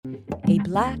A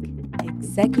Black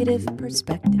Executive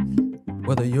Perspective.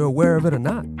 Whether you're aware of it or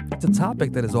not, it's a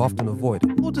topic that is often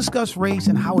avoided. We'll discuss race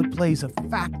and how it plays a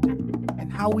factor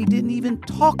and how we didn't even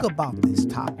talk about this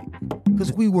topic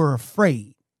because we were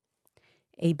afraid.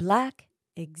 A Black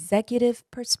Executive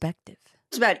Perspective. I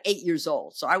was about 8 years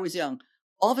old, so I was young.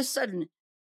 All of a sudden,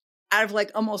 out of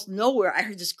like almost nowhere, I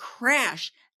heard this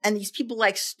crash, and these people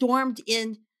like stormed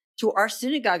in to our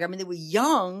synagogue. I mean, they were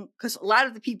young, because a lot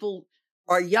of the people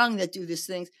are young that do these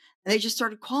things, and they just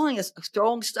started calling us,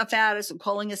 throwing stuff at us and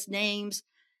calling us names.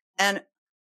 And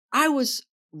I was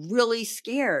really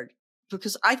scared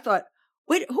because I thought,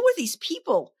 wait, who are these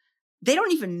people? They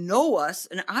don't even know us,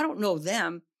 and I don't know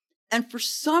them. And for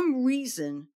some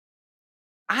reason,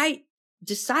 I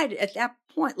decided at that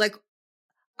point, like,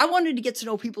 I wanted to get to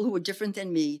know people who were different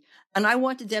than me, and I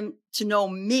wanted them to know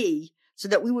me so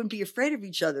that we wouldn't be afraid of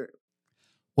each other.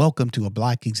 Welcome to a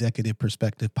Black Executive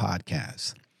Perspective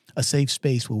podcast, a safe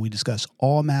space where we discuss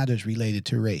all matters related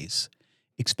to race,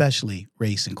 especially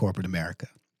race in corporate America.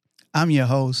 I'm your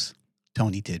host,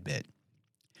 Tony Tidbit.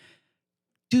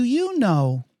 Do you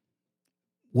know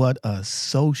what a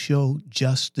social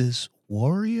justice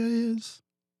warrior is?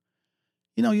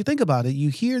 You know, you think about it, you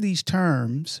hear these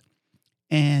terms,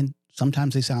 and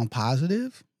sometimes they sound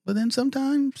positive, but then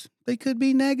sometimes they could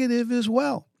be negative as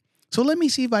well. So let me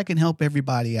see if I can help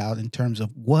everybody out in terms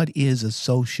of what is a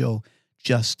social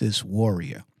justice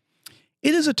warrior.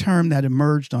 It is a term that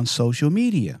emerged on social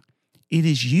media. It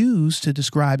is used to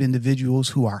describe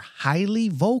individuals who are highly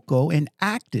vocal and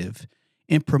active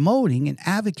in promoting and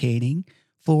advocating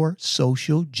for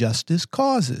social justice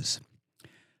causes.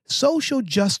 Social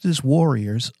justice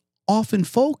warriors often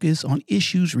focus on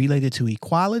issues related to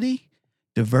equality,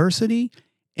 diversity,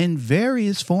 and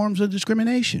various forms of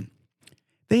discrimination.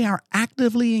 They are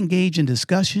actively engaged in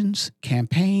discussions,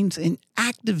 campaigns, and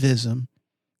activism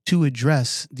to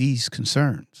address these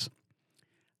concerns.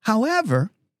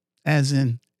 However, as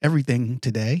in everything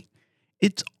today,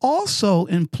 it's also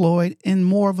employed in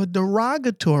more of a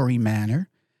derogatory manner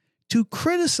to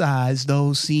criticize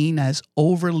those seen as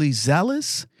overly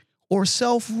zealous or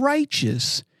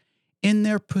self-righteous in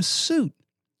their pursuit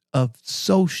of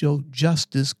social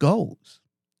justice goals.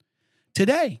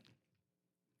 Today,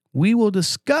 we will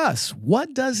discuss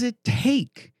what does it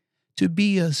take to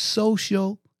be a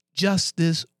social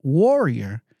justice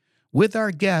warrior with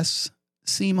our guest,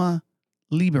 Seema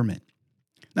Lieberman.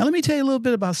 Now, let me tell you a little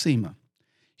bit about Seema.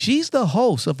 She's the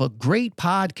host of a great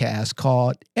podcast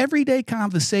called Everyday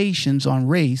Conversations on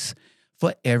Race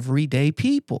for Everyday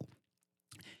People.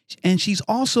 And she's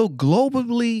also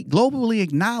globally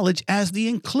acknowledged as the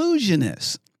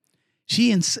inclusionist.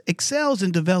 She excels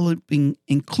in developing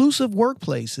inclusive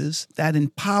workplaces that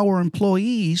empower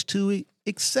employees to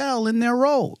excel in their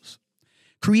roles,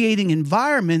 creating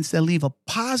environments that leave a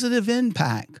positive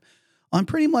impact on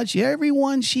pretty much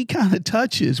everyone she kind of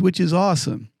touches, which is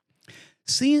awesome.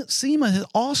 Seema has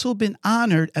also been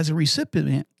honored as a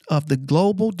recipient of the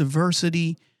Global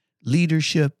Diversity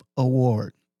Leadership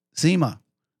Award. Seema,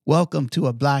 welcome to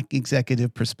a Black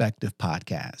Executive Perspective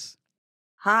podcast.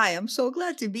 Hi, I'm so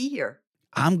glad to be here.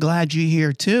 I'm glad you're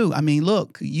here too. I mean,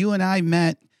 look, you and I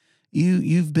met.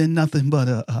 You've been nothing but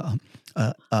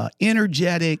a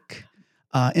energetic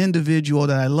individual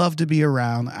that I love to be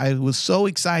around. I was so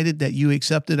excited that you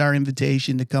accepted our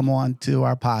invitation to come on to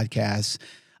our podcast.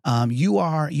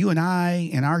 You and I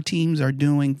and our teams are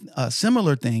doing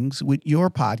similar things with your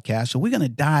podcast. So we're going to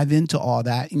dive into all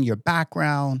that in your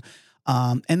background.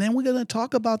 And then we're going to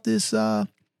talk about this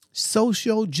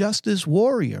social justice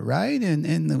warrior, right? And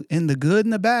the good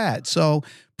and the bad. So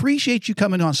appreciate you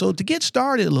coming on. So to get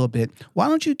started a little bit, why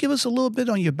don't you give us a little bit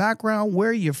on your background,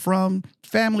 where you're from,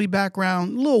 family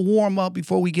background, a little warm up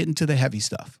before we get into the heavy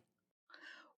stuff.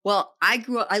 Well, I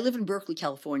live in Berkeley,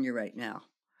 California right now.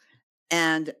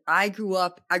 And I grew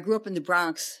up in the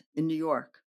Bronx in New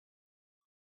York.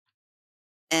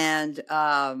 And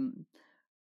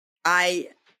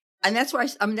that's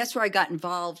where I got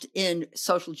involved in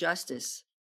social justice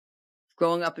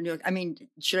growing up in New York. I mean,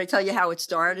 should I tell you how it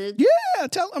started? Yeah,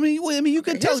 you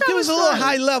can tell. Give us a little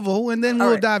high level, and then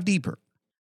we'll dive deeper.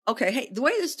 Okay. Hey, the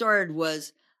way this started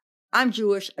was, I'm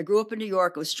Jewish. I grew up in New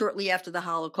York. It was shortly after the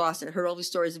Holocaust. I heard all these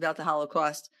stories about the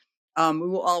Holocaust. We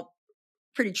were all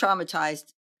pretty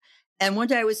traumatized. And one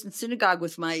day I was in synagogue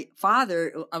with my father.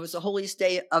 It was the holiest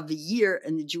day of the year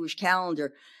in the Jewish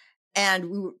calendar. And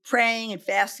we were praying and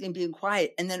fasting and being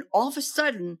quiet. And then all of a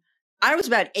sudden, I was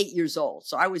about 8 years old,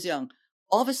 so I was young.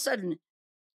 All of a sudden,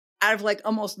 out of like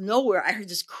almost nowhere, I heard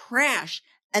this crash,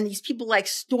 and these people like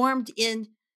stormed in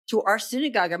to our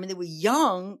synagogue. I mean, they were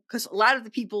young, because a lot of the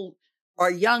people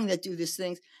are young that do these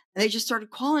things. And they just started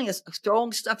calling us,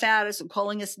 throwing stuff at us and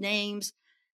calling us names.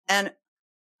 And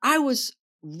I was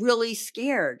really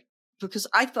scared because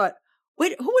I thought,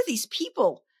 wait, who are these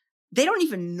people? They don't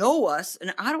even know us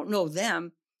and I don't know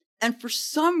them. And for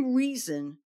some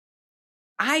reason,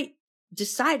 I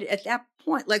decided at that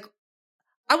point, like,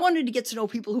 I wanted to get to know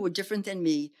people who were different than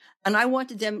me. And I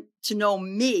wanted them to know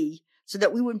me so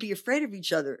that we wouldn't be afraid of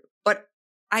each other. But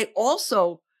I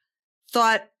also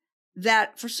thought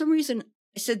that for some reason,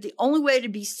 I said the only way to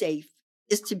be safe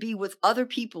is to be with other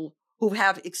people who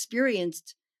have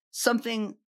experienced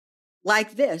something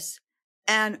like this.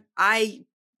 And I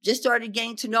just started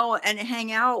getting to know and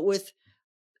hang out with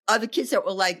other kids that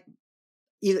were like,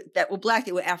 either that were Black,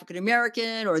 they were African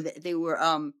American, or they were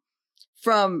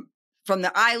from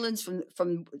the islands,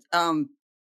 from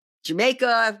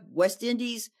Jamaica, West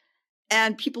Indies,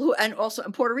 and also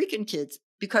Puerto Rican kids,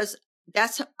 because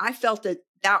I felt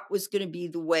that was going to be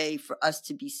the way for us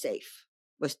to be safe,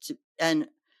 and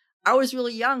I was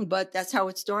really young, but that's how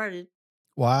it started.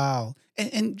 Wow.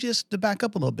 And just to back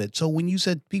up a little bit. So when you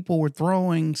said people were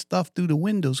throwing stuff through the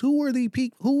windows, who were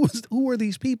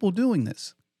these people doing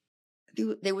this?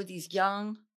 They were these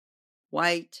young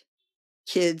white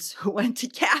kids who went to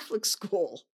Catholic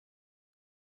school.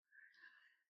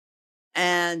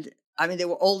 And I mean, they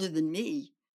were older than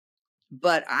me,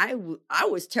 but I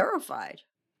was terrified.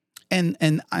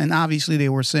 And obviously they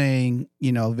were saying,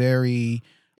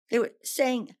 they were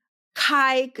saying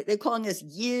kike, they're calling us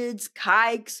yids,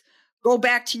 kikes, go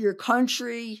back to your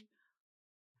country.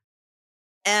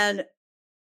 And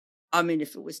I mean,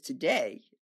 if it was today,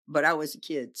 but I was a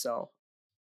kid. So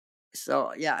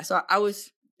yeah, so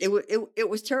it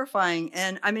was terrifying.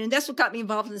 And I mean, that's what got me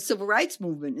involved in the civil rights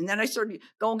movement. And then I started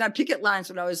going on picket lines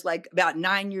when I was like about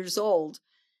 9 years old,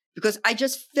 because I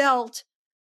felt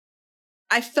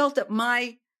that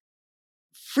my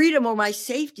freedom or my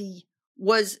safety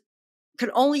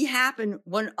could only happen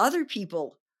when other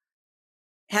people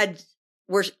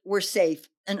were safe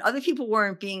and other people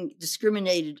weren't being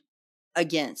discriminated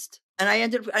against. And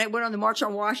I went on the March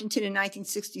on Washington in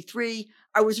 1963.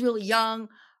 I was really young.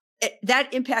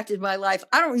 That impacted my life.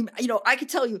 I don't even, I could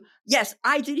tell you, yes,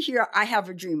 I did hear I Have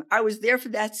a Dream. I was there for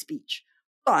that speech,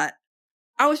 but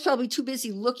I was probably too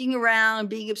busy looking around,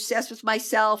 being obsessed with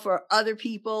myself or other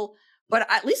people. But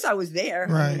at least I was there.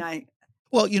 Right. I mean,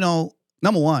 well,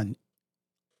 number one,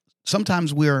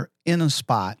 sometimes we're in a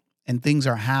spot and things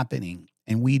are happening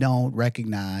and we don't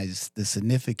recognize the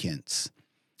significance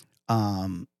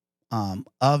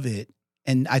of it.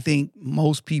 And I think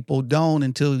most people don't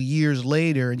until years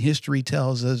later, and history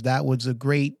tells us that was a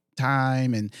great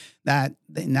time and that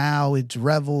now it's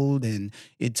reveled and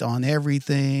it's on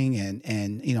everything.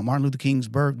 And Martin Luther King's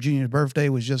Jr.'s birthday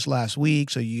was just last week.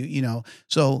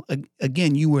 So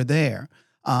again, you were there,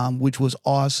 which was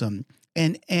awesome.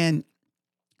 And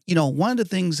one of the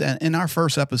things in our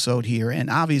first episode here, and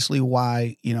obviously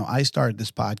why, I started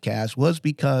this podcast was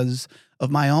because of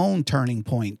my own turning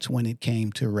points when it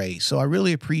came to race. So I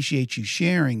really appreciate you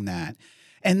sharing that.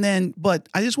 And then, but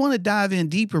I just want to dive in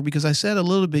deeper because I said a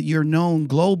little bit, you're known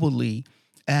globally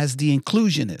as the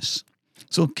inclusionist.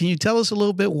 So can you tell us a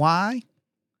little bit why?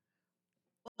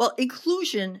 Well,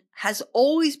 inclusion has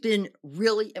always been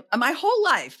really my whole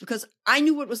life, because I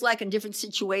knew what it was like in different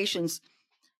situations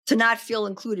to not feel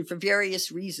included for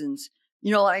various reasons.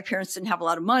 My parents didn't have a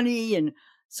lot of money, and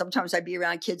sometimes I'd be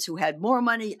around kids who had more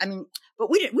money. I mean, but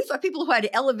we thought people who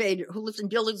lived in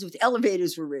buildings with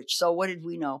elevators were rich. So what did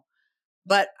we know?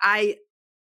 But I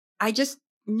just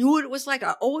knew what it was like.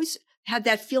 I always had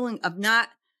that feeling of not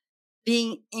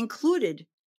being included.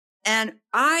 And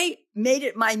I made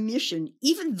it my mission,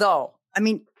 even though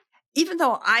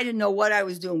I didn't know what I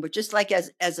was doing, but just like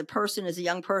as a person, as a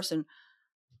young person,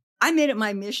 I made it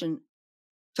my mission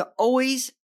to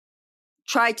always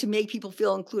try to make people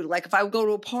feel included. Like if I would go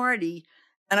to a party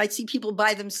and I'd see people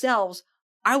by themselves,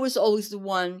 I was always the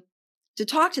one to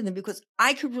talk to them because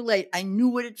I could relate. I knew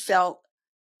what it felt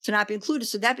to not be included.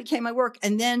 So that became my work.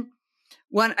 And then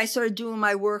when I started doing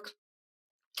my work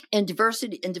in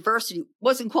diversity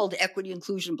wasn't called equity,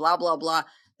 inclusion, blah, blah, blah.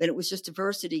 Then it was just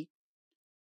diversity.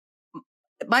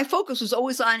 My focus was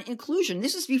always on inclusion.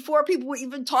 This was before people were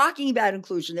even talking about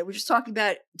inclusion. They were just talking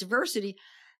about diversity.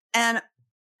 And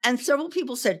several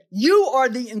people said, "You are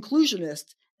the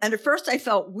inclusionist." And at first I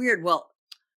felt weird. Well,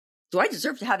 do I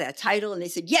deserve to have that title? And they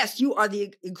said, "Yes, you are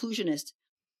the inclusionist."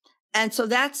 And so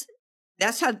that's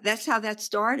how that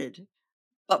started.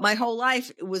 But my whole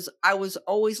life I was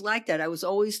always like that. I was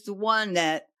always the one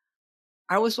that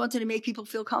I always wanted to make people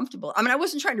feel comfortable. I mean, I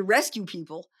wasn't trying to rescue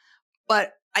people,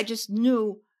 but I just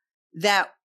knew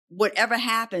that whatever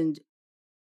happened,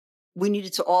 we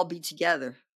needed to all be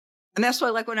together. And that's why,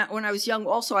 like when I was young,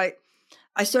 also I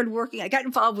started working. I got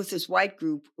involved with this white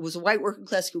group. It was a white working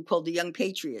class group called the Young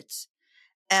Patriots,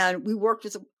 and we worked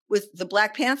with the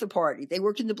Black Panther Party. They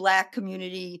worked in the Black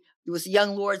community. It was the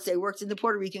Young Lords. They worked in the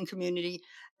Puerto Rican community,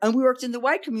 and we worked in the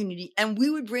white community. And we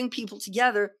would bring people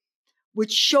together,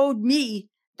 which showed me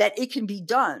that it can be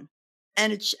done.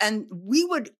 And we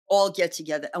would all get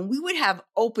together, and we would have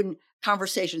open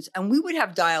conversations, and we would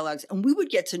have dialogues, and we would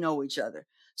get to know each other.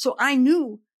 So I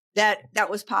knew that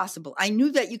was possible. I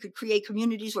knew that you could create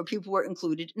communities where people were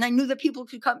included, and I knew that people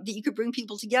could come, that you could bring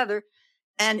people together.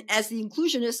 And as the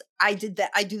inclusionist, I did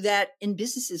that. I do that in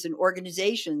businesses and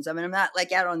organizations. I mean, I'm not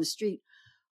like out on the street,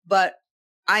 but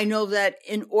I know that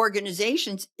in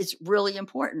organizations, it's really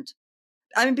important.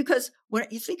 I mean, because when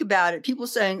you think about it, people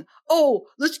saying, oh,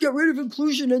 let's get rid of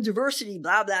inclusion and diversity,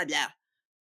 blah, blah, blah.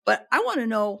 But I want to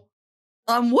know,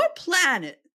 on what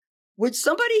planet would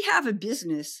somebody have a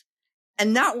business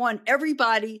and not want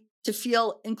everybody to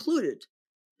feel included?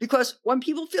 Because when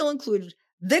people feel included,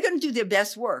 they're going to do their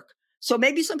best work. So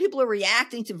maybe some people are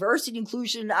reacting to diversity,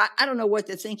 inclusion. I don't know what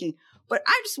they're thinking, but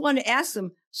I just want to ask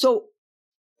them. So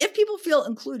if people feel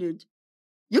included,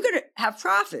 you're going to have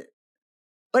profit.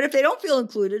 But if they don't feel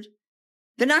included,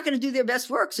 they're not going to do their best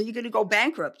work. So you're going to go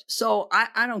bankrupt. So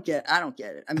I don't get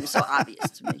it. I mean, it's so obvious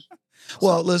to me.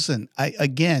 Well, listen,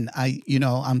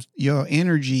 your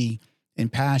energy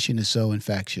and passion is so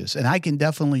infectious, and I can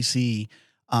definitely see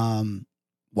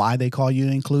why they call you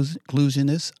an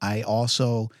inclusionist. I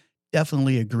also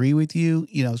definitely agree with you.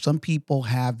 You know, some people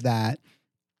have that,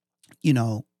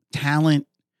 talent,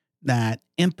 that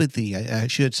empathy, I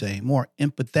should say, more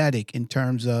empathetic in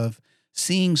terms of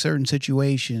seeing certain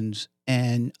situations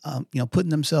and, putting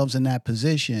themselves in that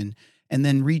position and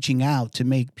then reaching out to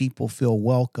make people feel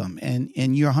welcome. And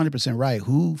you're 100% right.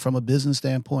 Who, from a business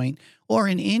standpoint or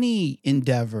in any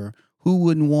endeavor, who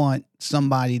wouldn't want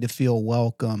somebody to feel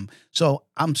welcome? So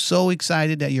I'm so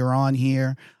excited that you're on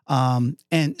here. And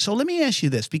so let me ask you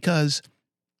this, because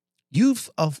you've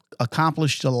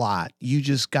accomplished a lot. You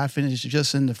just got finished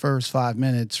just in the first 5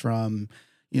 minutes from,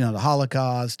 the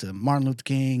Holocaust to Martin Luther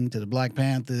King to the Black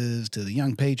Panthers to the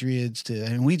Young Patriots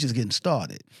and we just getting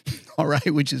started. All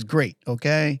right, which is great.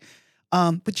 Okay.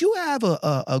 But you have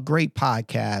a great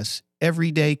podcast,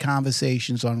 Everyday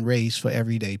Conversations on Race for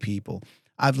Everyday People.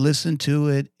 I've listened to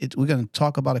it. We're going to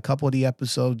talk about a couple of the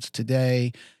episodes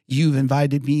today. You've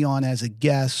invited me on as a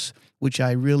guest, which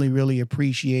I really, really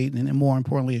appreciate. And more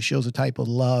importantly, it shows a type of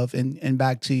love and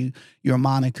back to your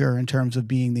moniker in terms of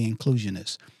being the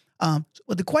inclusionist.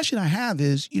 But the question I have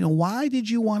is, why did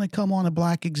you want to come on a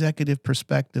Black Executive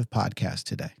Perspective podcast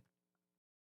today?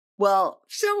 Well,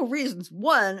 several reasons.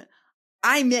 One,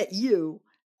 I met you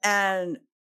and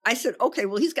I said, okay,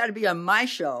 well, he's got to be on my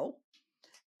show.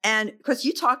 And because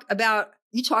you talk about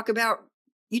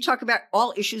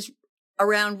all issues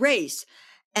around race.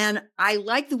 And I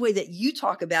like the way that you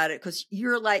talk about it because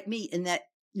you're like me in that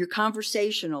you're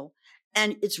conversational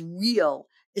and it's real.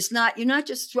 You're not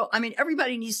just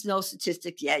everybody needs to know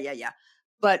statistics. Yeah.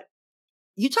 But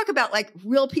you talk about like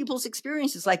real people's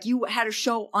experiences. Like you had a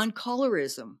show on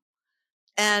colorism.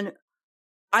 And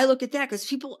I look at that because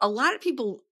a lot of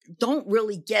people don't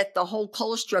really get the whole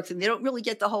color structure. They don't really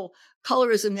get the whole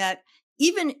colorism that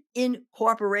even in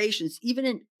corporations,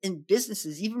 even in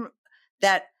businesses, even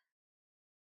that,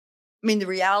 the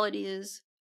reality is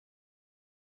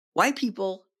white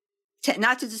people,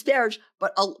 not to disparage,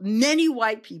 but many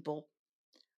white people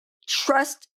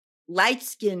trust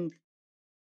light-skinned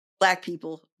Black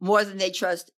people more than they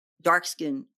trust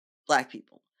dark-skinned Black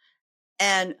people.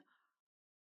 And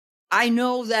I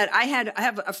know that I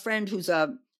have a friend who was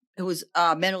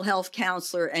a mental health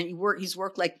counselor, and he's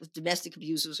worked like with domestic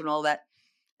abusers and all that.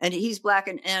 And he's Black,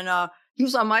 and he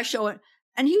was on my show, and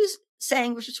he was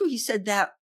saying, which is true, he said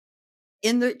that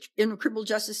in the criminal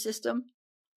justice system,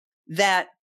 that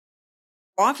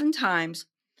oftentimes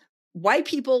white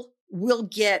people will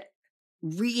get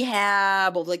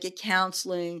rehab or they'll get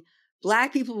counseling.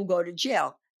 Black people will go to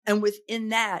jail. And within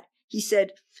that, he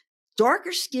said,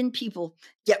 darker skinned people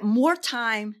get more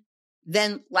time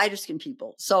than lighter skinned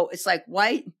people. So it's like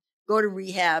white, go to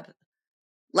rehab.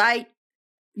 Light,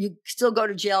 you still go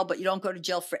to jail, but you don't go to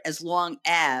jail for as long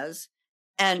as.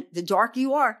 And the darker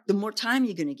you are, the more time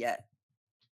you're going to get.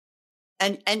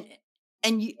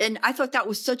 And I thought that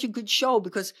was such a good show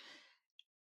because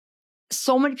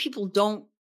so many people don't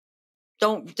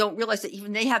realize that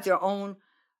even they have their own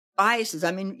biases.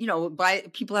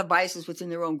 People have biases within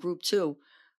their own group too,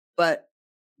 but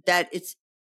that it's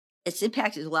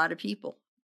impacted a lot of people.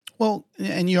 Well,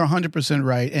 and you're 100%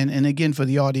 right. And again, for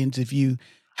the audience, if you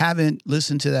haven't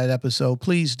listened to that episode,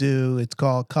 please do. It's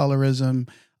called Colorism.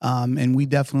 And we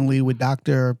definitely, with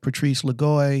Dr. Patrice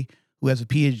Legoy, who has a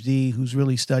PhD, who's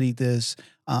really studied this,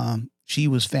 she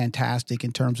was fantastic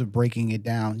in terms of breaking it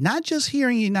down, not just here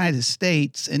in the United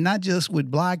States and not just with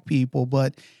Black people,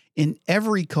 but in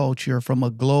every culture from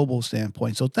a global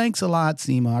standpoint. So thanks a lot,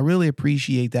 Seema. I really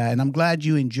appreciate that. And I'm glad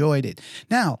you enjoyed it.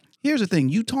 Now, here's the thing.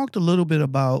 You talked a little bit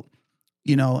about,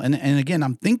 and again,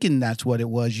 I'm thinking that's what it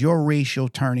was, your racial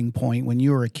turning point when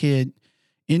you were a kid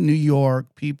in New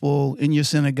York, people in your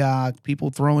synagogue, people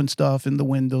throwing stuff in the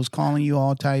windows, calling you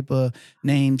all type of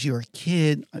names. You're a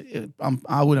kid.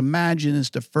 I would imagine it's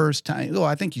the first time. Oh,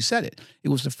 I think you said it. It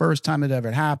was the first time it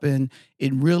ever happened.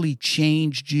 It really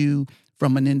changed you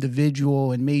from an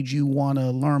individual and made you want to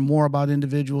learn more about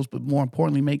individuals, but more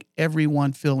importantly, make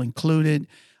everyone feel included.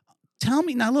 Tell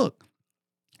me now, look,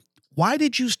 why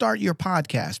did you start your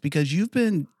podcast? Because you've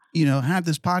been, have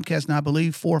this podcast now, I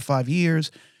believe 4 or 5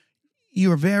 years.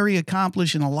 You're very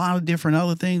accomplished in a lot of different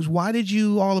other things. Why did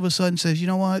you all of a sudden say, you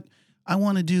know what, I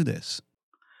want to do this?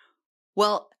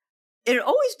 Well, it had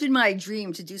always been my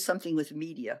dream to do something with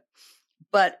media.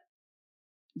 But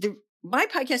my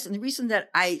podcast, and the reason that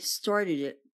I started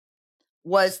it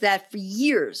was that for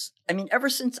years, ever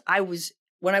since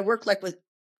when I worked like with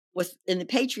in the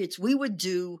Patriots, we would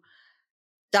do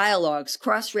dialogues,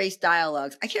 cross-race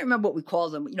dialogues. I can't remember what we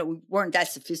called them. We weren't that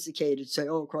sophisticated to say,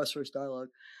 cross-race dialogue.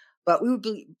 But we would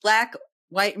be Black,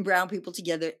 white, and brown people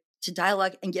together to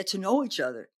dialogue and get to know each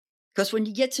other. Because when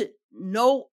you get to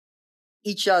know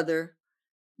each other,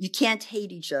 you can't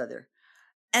hate each other.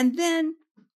 And then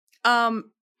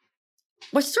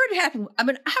what started happening, I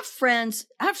have friends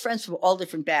from all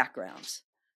different backgrounds.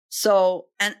 So,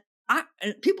 and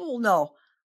people will know,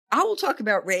 I will talk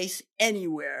about race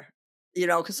anywhere,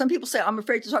 because some people say, I'm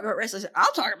afraid to talk about race. I say,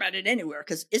 I'll talk about it anywhere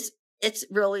because it's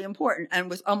really important and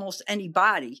with almost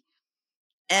anybody.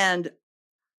 And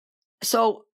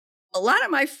so a lot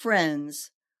of my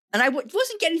friends, and I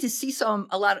wasn't getting to see some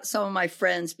of my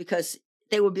friends because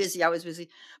they were busy. I was busy,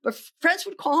 but friends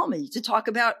would call me to talk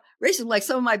about racism. Like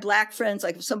some of my Black friends,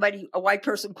 like if a white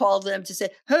person called them to say,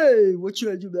 hey, what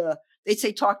should I do about? They'd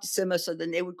say, talk to Seema. So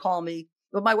then they would call me,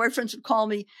 but my white friends would call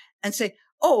me and say,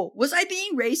 oh, was I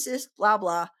being racist? Blah,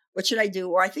 blah. What should I do?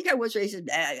 Or I think I was racist.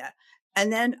 Blah, blah.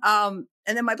 And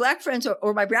then my Black friends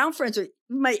or my brown friends or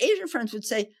my Asian friends would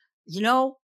say,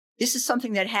 this is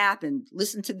something that happened.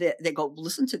 Listen to this. They go,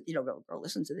 listen to, go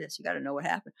listen to this. You got to know what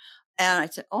happened. And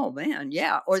I'd say, oh man,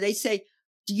 yeah. Or they say,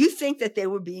 do you think that they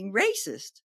were being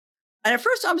racist? And at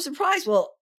first I'm surprised.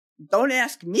 Well, don't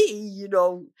ask me,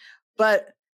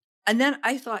 and then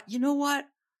I thought, you know what?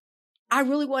 I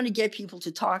really want to get people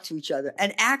to talk to each other.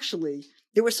 And actually,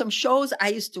 there were some shows I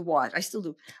used to watch. I still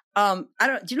do. Do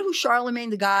you know who Charlemagne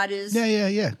the God is?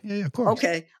 Yeah, of course.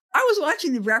 Okay. I was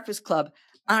watching The Breakfast Club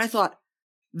and I thought,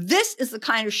 this is the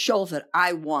kind of show that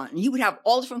I want. And you would have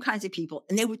all different kinds of people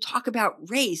and they would talk about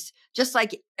race, just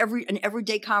like an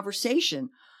everyday conversation.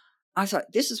 I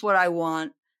thought, this is what I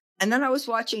want. And then I was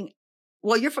watching,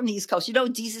 well, you're from the East Coast.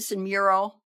 Desus and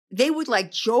Mero? They would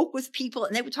like joke with people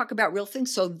and they would talk about real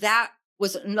things. So that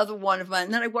was another one of mine.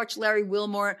 And then I watched Larry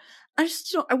Wilmore. I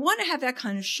just, I want to have that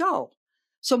kind of show.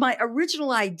 So my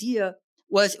original idea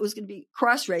was it was going to be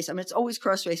cross race. It's always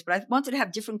cross race, but I wanted to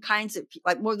have different kinds of,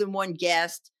 like more than one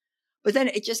guest. But then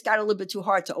it just got a little bit too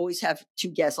hard to always have 2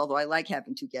 guests, although I like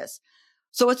having 2 guests.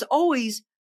 So it's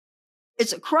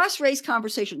a cross race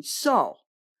conversation. So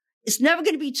it's never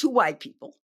going to be 2 white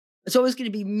people. It's always going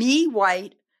to be me,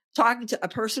 white, talking to a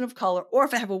person of color, or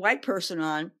if I have a white person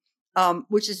on,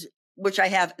 which I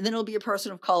have, and then it'll be a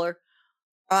person of color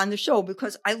on the show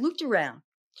because I looked around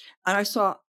and I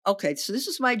saw, okay, so this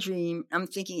is my dream. I'm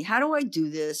thinking, how do I do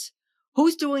this?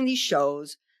 Who's doing these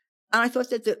shows? And I thought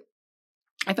that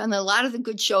I found that a lot of the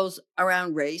good shows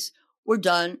around race were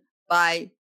done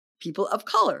by people of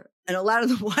color. And a lot of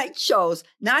the white shows,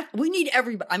 we need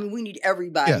everybody. We need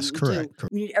everybody. Yes, correct.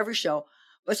 We need every show.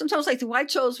 But sometimes like the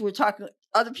white shows, we're talking,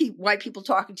 white people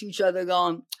talking to each other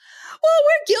going, well,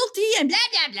 we're guilty and blah,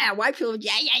 blah, blah. White people,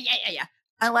 yeah.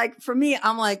 And like, for me,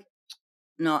 I'm like,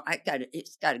 no,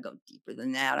 it's got to go deeper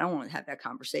than that. I don't want to have that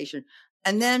conversation.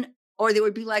 And then, or there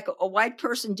would be like a white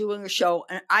person doing a show.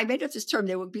 And I made up this term.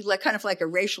 They would be like kind of like a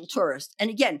racial tourist.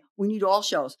 And again, we need all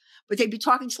shows, but they'd be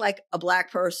talking to like a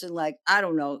Black person, like, I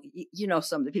don't know,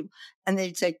 some of the people. And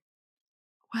they'd say,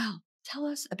 well, tell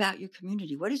us about your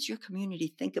community. What does your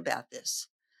community think about this?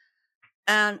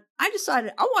 And I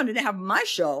decided I wanted to have my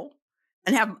show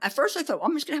and at first I thought,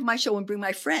 I'm just going to have my show and bring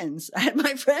my friends. I had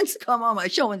my friends come on my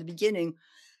show in the beginning.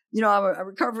 I'm a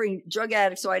recovering drug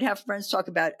addict, so I'd have friends talk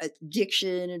about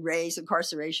addiction and race,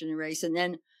 incarceration and race. And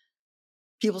then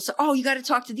people say, oh, you got to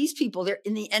talk to these people. They're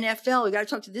in the NFL. You got to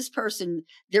talk to this person.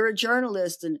 They're a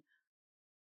journalist. And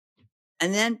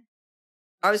then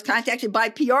I was contacted by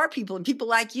PR people and people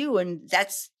like you. And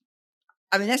that's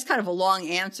kind of a long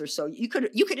answer. So you could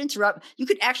interrupt. You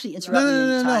could actually interrupt me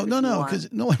anytime. No. Because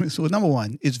so number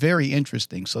one, it's very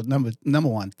interesting. So number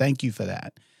one, thank you for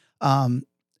that.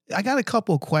 I got a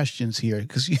couple of questions here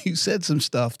because you said some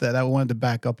stuff that I wanted to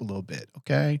back up a little bit.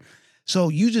 Okay. So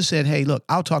you just said, hey, look,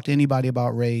 I'll talk to anybody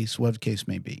about race, whatever the case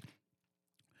may be.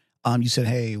 You said,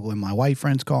 hey, when my white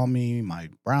friends call me, my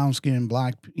brown skin,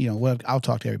 black, whatever, I'll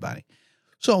talk to everybody.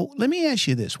 So let me ask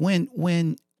you this.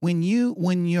 When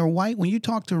you're white, when you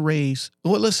talk to race,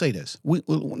 well, let's say this.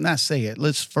 We'll not say it.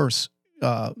 Let's first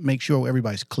make sure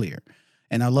everybody's clear.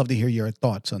 And I'd love to hear your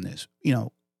thoughts on this.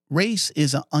 Race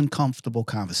is an uncomfortable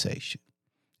conversation.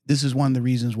 This is one of the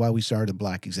reasons why we started the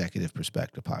Black Executive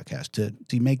Perspective podcast,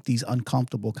 to make these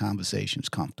uncomfortable conversations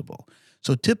comfortable.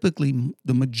 So typically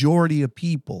the majority of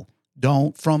people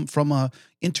don't, from a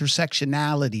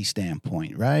intersectionality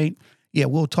standpoint, right? Yeah,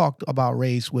 we'll talk about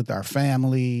race with our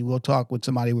family. We'll talk with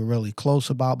somebody we're really close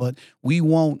about, but we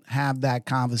won't have that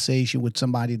conversation with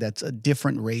somebody that's a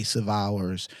different race of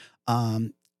ours.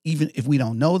 Even if we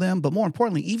don't know them, but more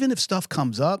importantly, even if stuff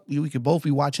comes up, we could both be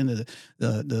watching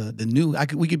the new.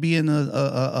 We could be in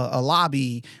a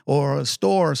lobby or a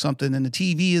store or something, and the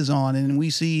TV is on, and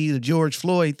we see the George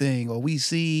Floyd thing, or we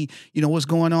see what's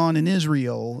going on in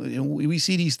Israel. We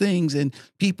see these things, and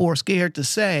people are scared to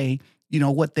say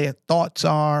what their thoughts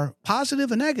are,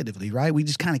 positive or negatively, right? We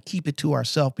just kind of keep it to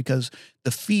ourselves because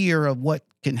the fear of what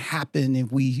can happen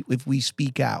if we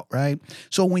speak out, right?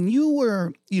 So when you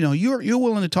were, you're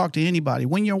willing to talk to anybody.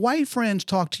 When your white friends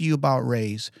talk to you about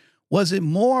race, was it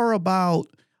more about,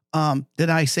 did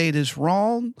I say this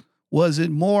wrong? Was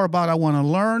it more about I want to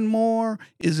learn more?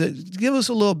 Give us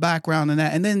a little background on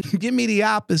that, and then give me the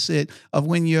opposite of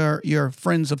when your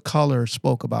friends of color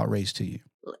spoke about race to you.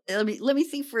 Let me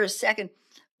think for a second.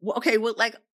 Okay, well,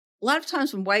 like a lot of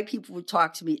times when white people would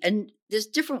talk to me, and there's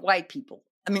different white people.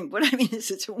 I mean, what I mean is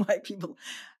different white people.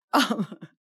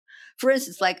 For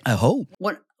instance, like I hope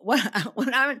when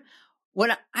I'm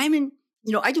in,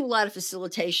 I do a lot of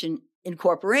facilitation in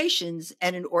corporations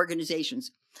and in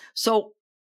organizations. So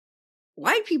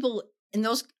white people in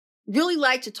those really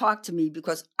like to talk to me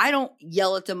because I don't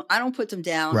yell at them. I don't put them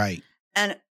down. Right.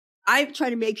 And I try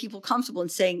to make people comfortable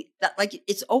and saying that, like,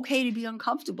 it's okay to be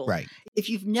uncomfortable. Right. If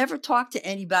you've never talked to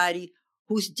anybody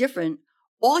who's different,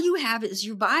 all you have is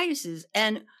your biases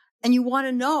and you want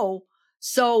to know.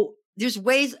 So there's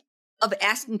ways of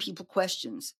asking people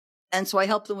questions. And so I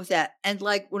help them with that. And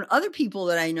like when other people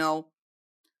that I know,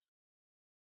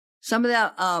 some of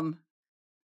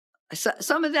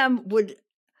them would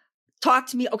talk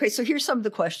to me. Okay, so here's some of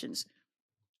the questions.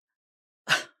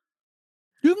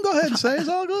 You can go ahead and say it's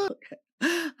all good. Okay.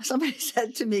 Somebody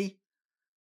said to me,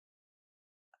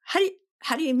 how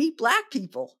do you meet black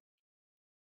people?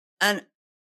 And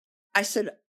I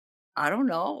said, I don't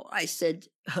know. I said,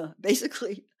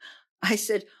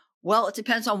 well, it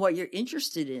depends on what you're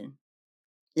interested in.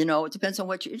 It depends on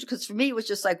what you're interested in. Because for me, it was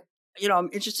just like,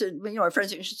 I'm interested, my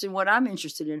friends are interested in what I'm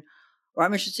interested in, or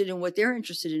I'm interested in what they're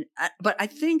interested in. But I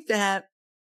think that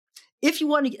if you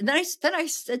want to, then I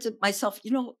said to myself,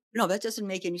 no, that doesn't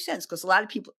make any sense because a lot of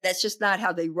people, that's just not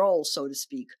how they roll, so to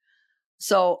speak.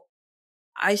 So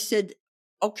I said,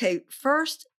 okay,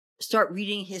 first start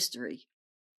reading history.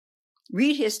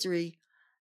 Read history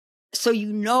so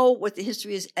you know what the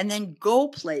history is, and then go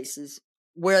places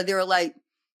where there are like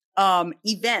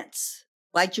events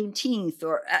like Juneteenth,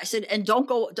 or I said, and don't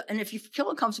go, and if you feel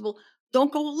uncomfortable,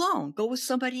 don't go alone. Go with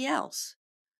somebody else.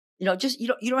 Just you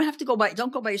don't have to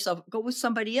don't go by yourself. Go with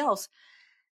somebody else,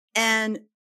 and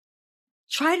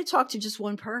try to talk to just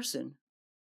one person,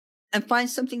 and find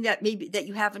something that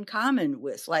you have in common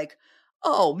with. Like,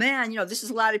 oh man, this is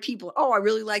a lot of people. Oh, I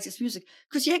really like this music,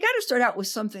 because you got to start out with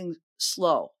something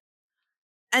slow,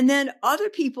 and then other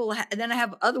people. And then I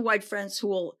have other white friends who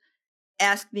will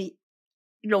ask me,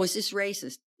 is this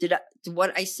racist? Did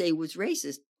what I say was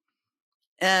racist?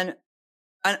 And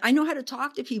I know how to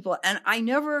talk to people. And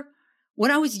when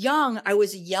I was young, I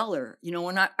was a yeller.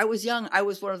 When I was young, I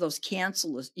was one of those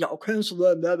cancelers, cancel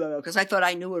that, blah, blah, blah, because I thought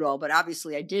I knew it all, but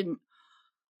obviously I didn't.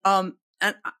 And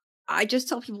I just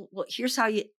tell people, well, here's how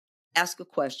you ask a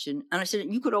question. And I said,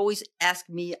 you could always ask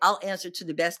me. I'll answer to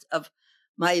the best of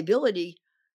my ability.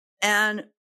 And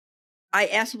I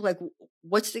ask people, like,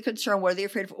 what's the concern? What are they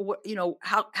afraid of?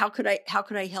 How could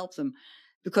I help them?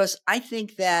 Because I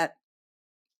think that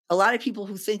a lot of people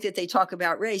who think that they talk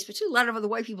about race, but too, a lot of other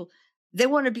white people, they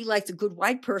want to be like the good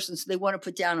white person, so they want to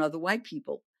put down other white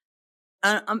people.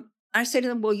 And I say to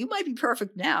them, well, you might be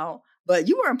perfect now, but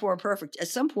you weren't born perfect. At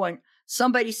some point,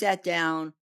 somebody sat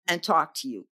down and talked to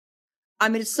you. I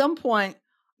mean, at some point,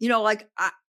 you know, like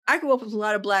I grew up with a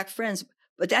lot of Black friends,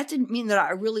 but that didn't mean that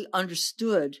I really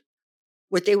understood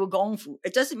what they were going through.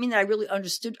 It doesn't mean that I really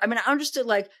understood. I mean, I understood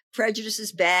like prejudice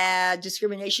is bad,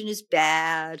 discrimination is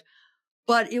bad,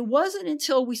 but it wasn't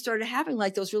until we started having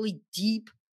like those really deep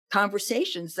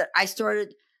conversations that I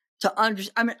started to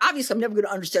understand. I mean, obviously I'm never going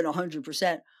to understand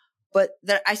 100%, but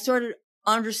that I started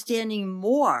understanding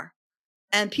more.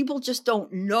 And people just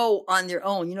don't know on their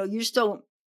own. You know, you just don't,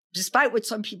 despite what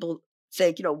some people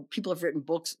think, you know, people have written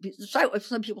books, despite what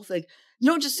some people think, you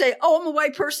don't just say, oh, I'm a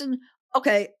white person.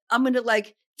 Okay, I'm going to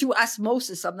like, through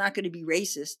osmosis, I'm not going to be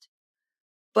racist.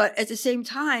 But at the same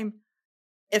time,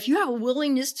 if you have a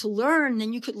willingness to learn,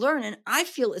 then you could learn. And I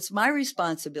feel it's my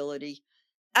responsibility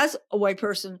as a white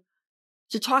person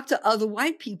to talk to other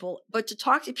white people, but to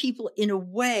talk to people in a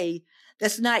way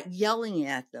that's not yelling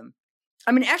at them.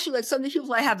 I mean, actually, like some of the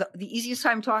people I have the easiest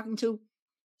time talking to,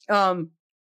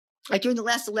 like during the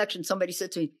last election, somebody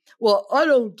said to me, well, I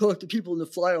don't talk to people in the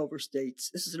flyover states.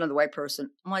 This is another white person.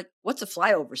 I'm like, what's a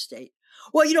flyover state?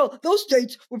 Well, you know, those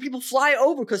states where people fly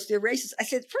over because they're racist. I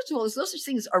said, first of all, there's no such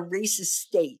thing as a racist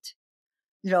state.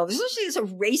 You know, there's no such thing as a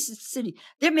racist city.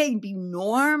 There may be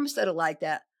norms that are like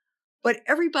that, but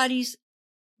everybody's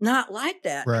not like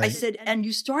that. Right. I said, and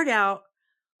you start out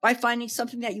by finding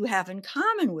something that you have in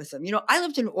common with them. You know, I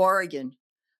lived in Oregon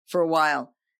for a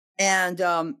while, and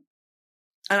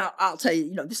I'll tell you,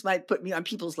 you know, this might put me on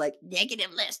people's like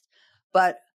negative list,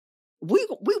 but we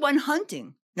went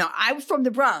hunting. Now, I was from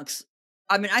the Bronx.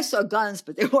 I mean, I saw guns,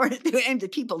 but they were aimed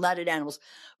at people, not at animals.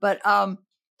 But I mean,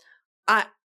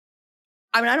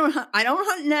 I don't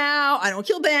hunt now. I don't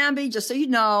kill Bambi, just so you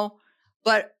know.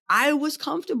 But I was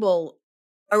comfortable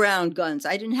around guns.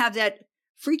 I didn't have that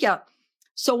freak out.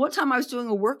 So one time I was doing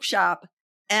a workshop,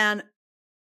 and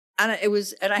I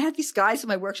had these guys in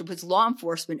my workshop. It was law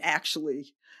enforcement,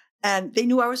 actually. And they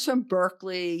knew I was from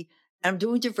Berkeley, and I'm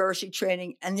doing diversity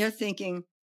training. And they're thinking,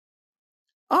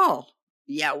 oh,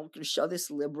 yeah, we're going to show this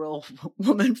liberal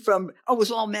woman from, it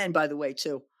was all men, by the way,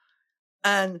 too.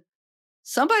 And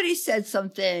somebody said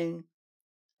something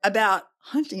about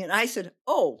hunting. And I said,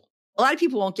 oh, a lot of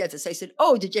people won't get this. I said,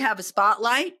 oh, did you have a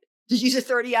spotlight? Did you use a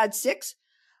 30-06?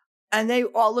 And they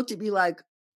all looked at me like,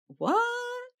 what?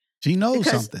 She knows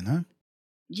something, huh?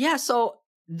 Yeah. So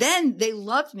then they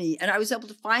loved me, and I was able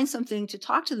to find something to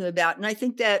talk to them about. And I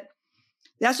think that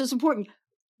that's what's important.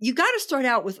 You got to start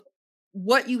out with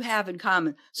what you have in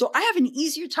common. So I have an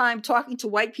easier time talking to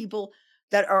white people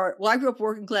that are, well, I grew up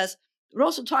working class, but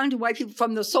also talking to white people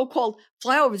from the so-called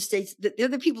flyover states. That they're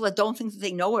the people that don't think that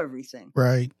they know everything.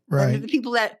 Right. And they're the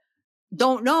people that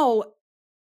don't know.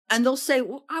 And they'll say,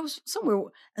 well, I was somewhere.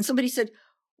 And somebody said,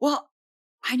 well,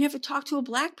 I never talked to a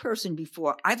Black person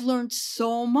before. I've learned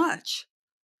so much.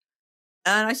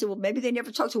 And I said, well, maybe they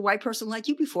never talked to a white person like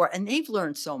you before, and they've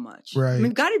learned so much. Right. I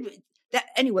mean, that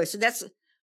anyway. So that's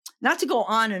not to go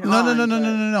on and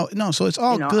on. No. So it's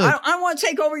all good. I don't want to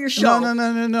take over your show.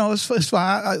 No. It's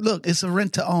fine. Look, it's a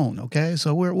rent to own. Okay,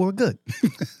 so we're good.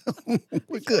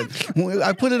 We're good.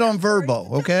 I put it on Verbo.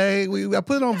 Okay, I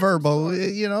put it on Verbo.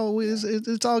 You know,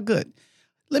 it's all good.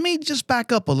 Let me just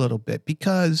back up a little bit,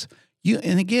 because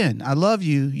and again, I love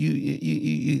you.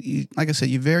 You like I said,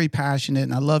 you're very passionate,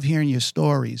 and I love hearing your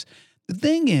stories. The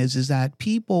thing is that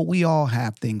we all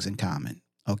have things in common.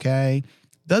 Okay.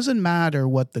 Doesn't matter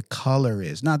what the color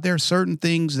is. Now, there are certain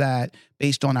things that,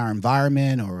 based on our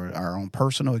environment or our own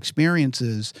personal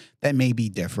experiences, that may be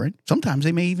different. Sometimes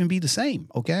they may even be the same,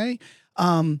 okay?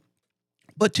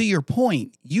 But to your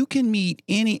point, you can meet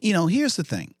here's the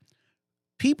thing.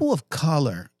 People of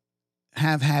color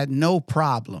have had no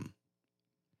problem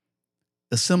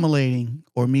assimilating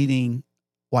or meeting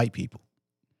white people,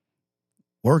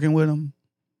 working with them,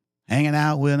 hanging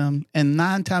out with them, and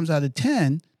 9 times out of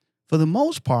 10, for the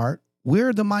most part,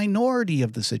 we're the minority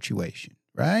of the situation,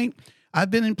 right? I've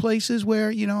been in places where,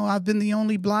 I've been the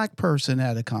only Black person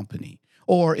at a company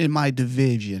or in my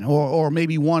division or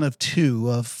maybe one of 2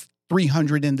 of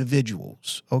 300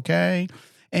 individuals, okay?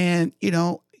 And,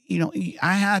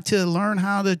 I had to learn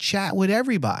how to chat with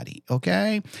everybody,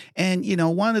 okay? And,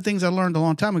 one of the things I learned a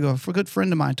long time ago, a good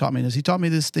friend of mine taught me this. He taught me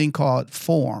this thing called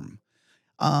form.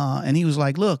 And he was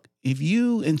like, look,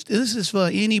 and this is for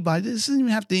anybody, this doesn't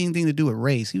even have anything to do with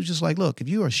race. He was just like, look, if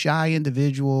you're a shy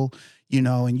individual,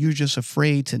 and you're just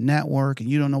afraid to network and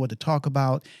you don't know what to talk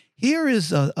about, here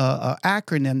is a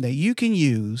acronym that you can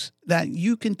use that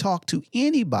you can talk to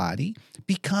anybody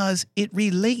because it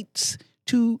relates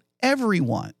to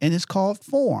everyone. And it's called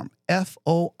FORM,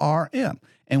 FORM.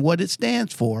 And what it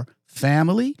stands for,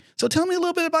 family. So tell me a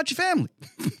little bit about your family.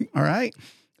 All right.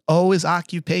 O is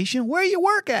occupation. Where you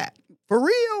work at? For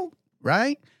real,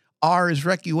 right? R is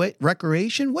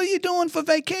recreation. What are you doing for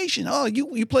vacation? Oh,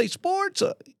 you play sports,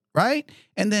 right?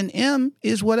 And then M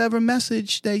is whatever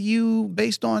message that you,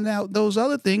 based on those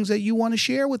other things that you want to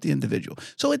share with the individual.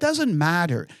 So it doesn't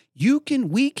matter.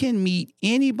 We can meet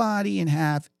anybody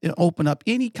and open up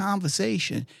any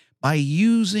conversation by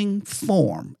using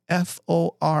FORM,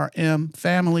 FORM,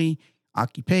 family,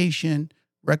 occupation,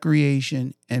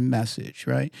 recreation, and message,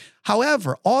 right?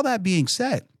 However, all that being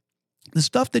said, the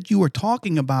stuff that you were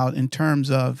talking about in terms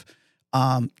of,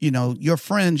 your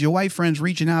friends, your white friends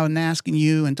reaching out and asking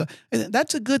you, and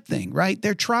that's a good thing, right?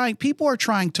 People are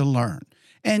trying to learn.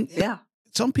 And Yeah.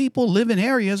 some people live in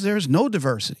areas there's no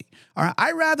diversity. All right.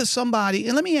 I'd rather somebody,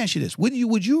 and let me ask you this,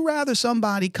 would you rather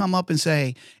somebody come up and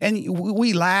say, and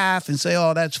we laugh and say,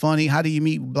 oh, that's funny, how do you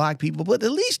meet black people? But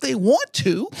at least they want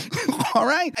to. All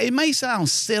right. It may sound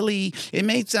silly. It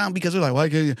may sound because they're like, why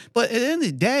can't you? But at the end of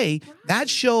the day, that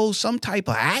shows some type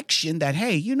of action that,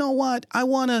 hey, you know what? I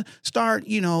want to start,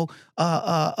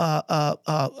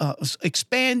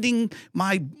 expanding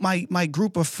my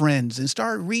group of friends and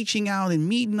start reaching out and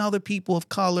meeting other people of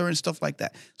color and stuff like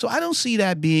that. So I don't see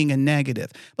that being a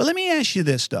negative. But let me ask you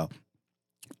this though,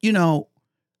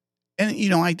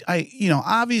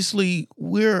 obviously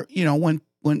we're,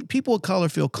 when people of color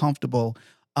feel comfortable,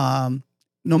 no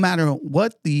matter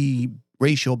what the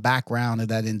racial background of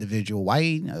that individual,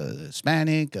 white,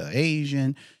 Hispanic,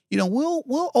 Asian,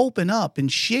 we'll open up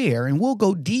and share and we'll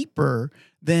go deeper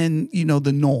than,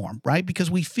 the norm, right?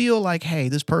 Because we feel like, hey,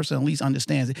 this person at least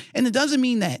understands it. And it doesn't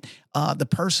mean that the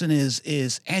person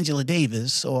is Angela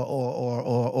Davis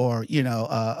or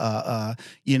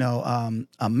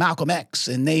Malcolm X,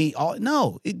 and they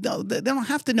don't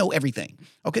have to know everything.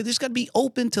 Okay, they just got to be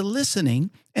open to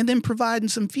listening and then providing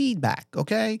some feedback.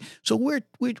 Okay, so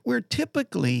we're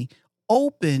typically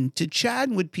open to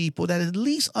chatting with people that at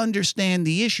least understand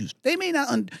the issues. They may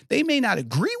not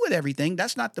agree with everything.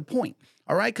 That's not the point.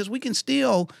 All right, because we can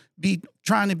still be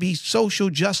trying to be social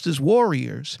justice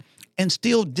warriors and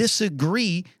still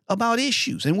disagree about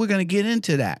issues. And we're going to get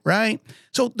into that, right?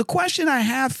 So the question I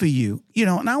have for you,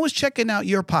 and I was checking out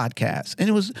your podcast, and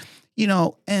it was,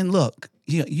 and look,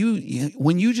 you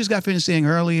when you just got finished saying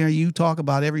earlier, you talk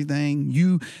about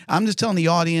everything. I'm just telling the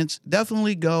audience,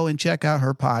 definitely go and check out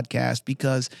her podcast,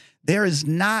 because there is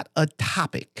not a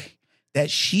topic that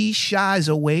she shies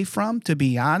away from, to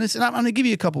be honest. And I'm going to give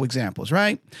you a couple examples,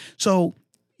 right? So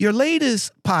your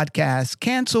latest podcast,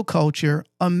 Cancel Culture,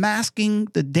 Unmasking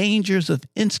the Dangers of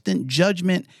Instant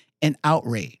Judgment and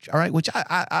Outrage, all right, which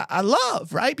I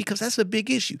love, right? Because that's a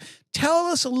big issue. Tell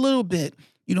us a little bit,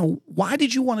 why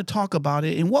did you want to talk about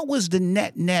it, and what was the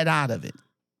net out of it?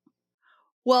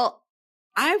 Well,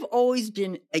 I've always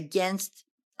been against,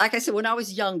 like I said, when I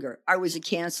was younger, I was a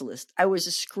cancelist. I was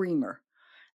a screamer.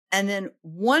 And then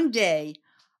one day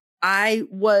I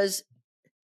was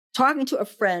talking to a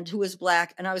friend who was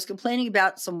Black, and I was complaining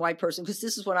about some white person, because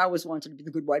this is when I always wanted to be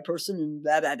the good white person and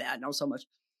blah, blah, blah, I know so much.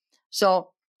 So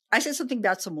I said something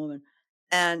about some woman,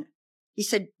 and he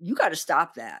said, you got to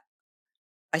stop that.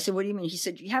 I said, what do you mean? He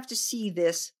said, you have to see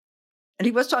this. And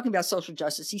he was talking about social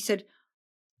justice. He said,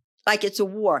 like it's a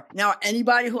war. Now,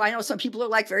 anybody who, I know some people are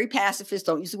like very pacifist,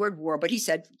 don't use the word war, but he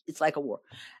said it's like a war.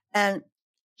 And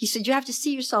he said, you have to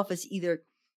see yourself as either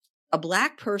a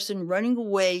Black person running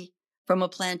away from a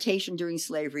plantation during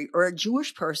slavery or a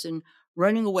Jewish person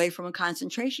running away from a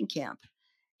concentration camp.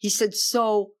 He said,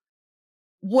 so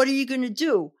what are you going to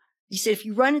do? He said, if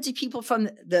you run into people from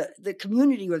the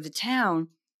community or the town,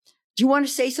 do you want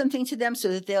to say something to them so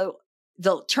that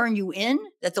they'll turn you in,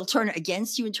 that they'll turn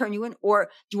against you and turn you in?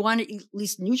 Or do you want to at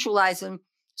least neutralize them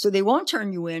so they won't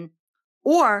turn you in?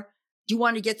 Or do you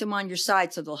want to get them on your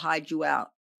side so they'll hide you out?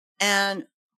 And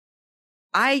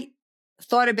I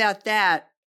thought about that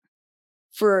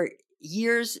for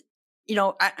years,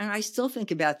 and I still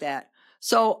think about that.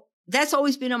 So that's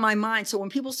always been on my mind. So when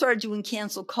people started doing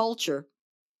cancel culture,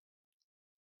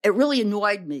 it really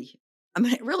annoyed me. I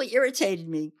mean, it really irritated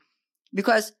me,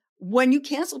 because when you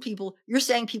cancel people, you're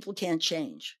saying people can't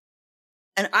change.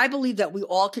 And I believe that we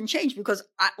all can change, because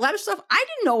a lot of stuff I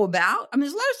didn't know about. I mean,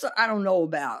 there's a lot of stuff I don't know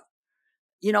about,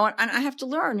 and I have to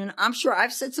learn. And I'm sure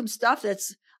I've said some stuff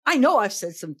I know I've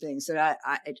said some things that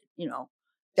I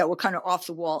that were kind of off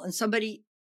the wall, and somebody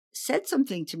said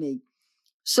something to me.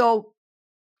 So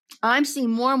I'm seeing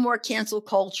more and more cancel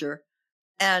culture.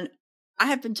 And I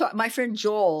have been talking, my friend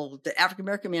Joel, the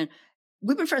African-American man,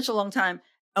 we've been friends for a long time.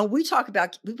 And we've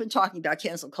been talking about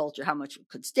cancel culture, how much we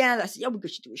could stand. I said, yeah, we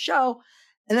should do a show.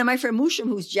 And then my friend Musham,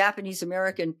 who's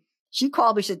Japanese-American, she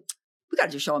called me, she said, we got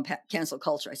to do a show on cancel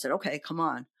culture. I said, okay, come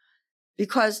on.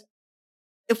 Because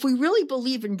if we really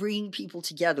believe in bringing people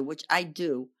together, which I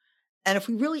do, and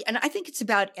I think it's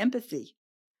about empathy.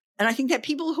 And I think that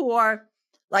people who are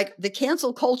like the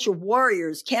cancel culture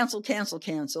warriors, cancel,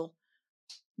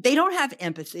 they don't have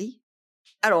empathy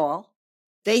at all.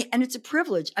 And it's a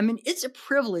privilege. I mean, it's a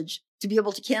privilege to be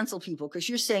able to cancel people because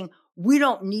you're saying we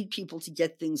don't need people to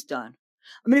get things done.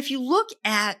 I mean, if you look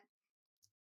at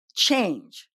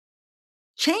change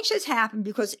has happened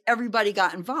because everybody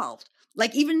got involved.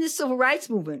 Like even in the civil rights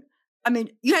movement, I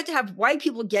mean, you had to have white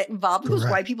people get involved because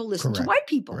white people listened to white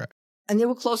people and they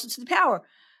were closer to the power.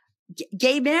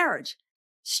 Gay marriage,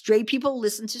 straight people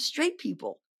listen to straight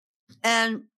people.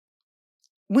 And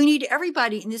we need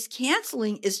everybody. And this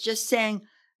canceling is just saying,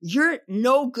 you're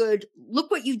no good.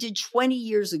 Look what you did 20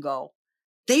 years ago.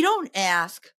 They don't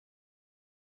ask,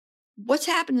 what's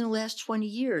happened in the last 20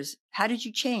 years? How did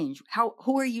you change?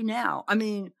 Who are you now? I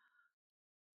mean,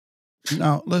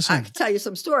 no, listen. I can tell you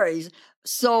some stories.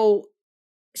 So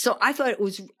I thought it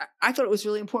was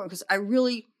really important because I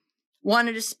really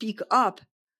wanted to speak up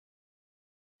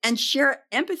and share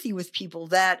empathy with people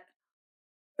that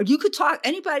you could talk.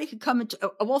 Anybody could come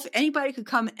anybody could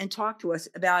come and talk to us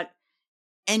about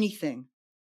anything,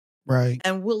 right?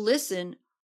 And we'll listen,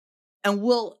 and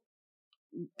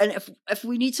if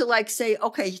we need to like say,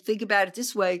 okay, think about it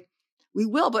this way, we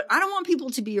will. But I don't want people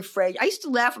to be afraid. I used to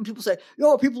laugh when people say,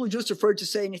 "No, people are just afraid to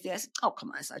say anything." I said, "Oh, come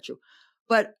on, it's not true."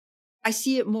 But I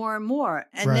see it more and more,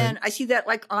 and then I see that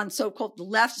like on so-called the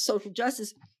left, social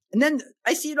justice. And then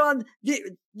I see it on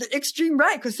the extreme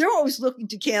right because they're always looking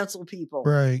to cancel people.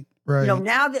 Right. You know,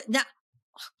 now what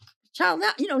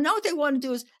they want to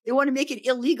do is they want to make it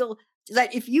illegal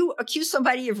that if you accuse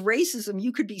somebody of racism,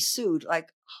 you could be sued.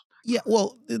 Like, yeah.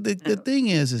 Well, the thing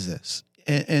is this,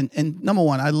 and number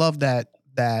one, I love that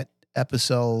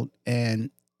episode,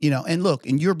 and and look,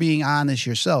 and you're being honest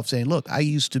yourself, saying, look, I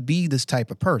used to be this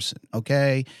type of person,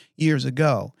 okay, years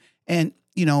ago, and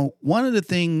one of the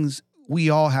things we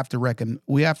all have to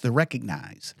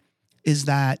recognize is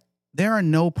that there are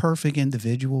no perfect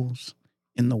individuals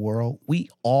in the world. We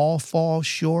all fall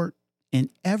short in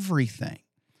everything.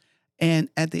 And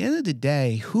at the end of the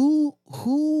day, who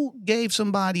gave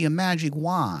somebody a magic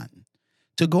wand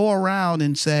to go around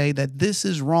and say that this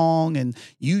is wrong and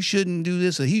you shouldn't do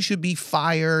this or he should be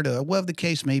fired or whatever the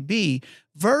case may be,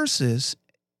 versus,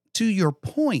 to your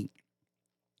point,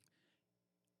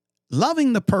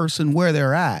 loving the person where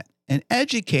they're at and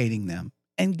educating them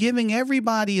and giving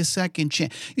everybody a second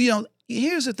chance.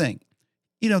 Here's the thing.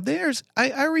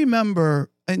 I remember,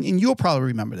 and you'll probably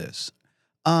remember this.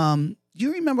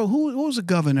 You remember who was the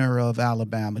governor of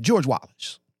Alabama? George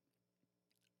Wallace.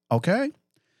 Okay?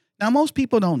 Now, most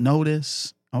people don't know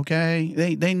this.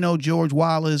 Okay? They know George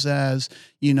Wallace as,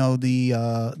 the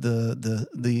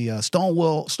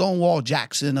Stonewall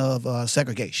Jackson of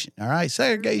segregation. All right?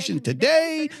 Segregation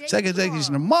today,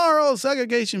 segregation tomorrow,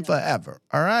 segregation forever.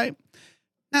 All right?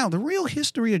 Now, the real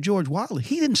history of George Wallace,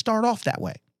 he didn't start off that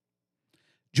way.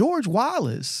 George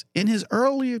Wallace, in his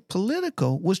earlier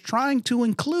political, was trying to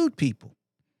include people.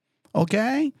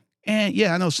 Okay? And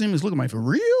yeah, I know Simmons looking at me, for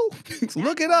real?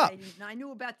 Look it up. I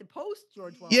knew about the post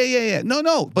George Wallace. Yeah.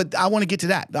 No, but I want to get to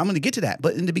that. I'm going to get to that.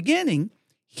 But in the beginning,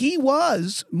 he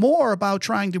was more about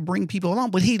trying to bring people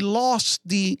along, but he lost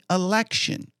the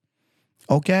election.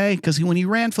 Okay? Because when he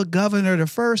ran for governor the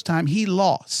first time, he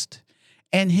lost.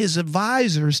 And his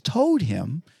advisors told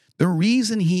him the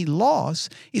reason he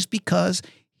lost is because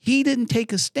he didn't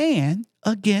take a stand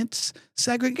against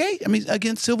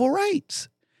against civil rights.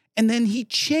 And then he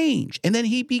changed. And then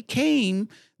he became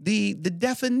the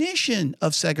definition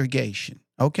of segregation.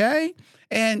 Okay?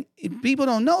 And if people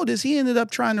don't know this, he ended up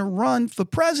trying to run for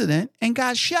president and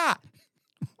got shot.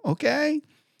 Okay?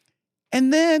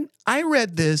 And then I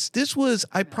read this. This was,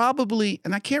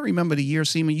 and I can't remember the year,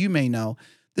 Seema, you may know.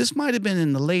 This might have been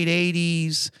in the late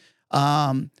 80s.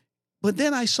 But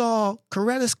then I saw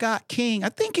Coretta Scott King. I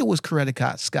think it was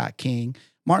Coretta Scott King,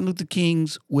 Martin Luther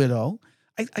King's widow.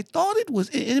 I thought it was,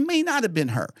 it may not have been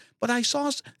her, but I saw,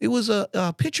 it was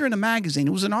a picture in a magazine.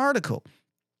 It was an article.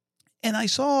 And I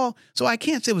saw, so I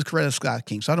can't say it was Coretta Scott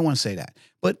King, so I don't want to say that.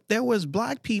 But there was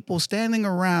black people standing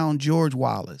around George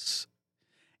Wallace.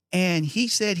 And he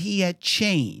said he had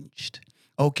changed.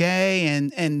 Okay,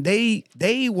 and they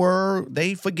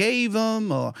forgave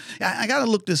him. Or I got to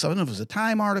look this up. I don't know if it was a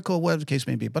Time article, whatever the case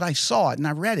may be, but I saw it and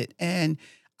I read it. And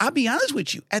I'll be honest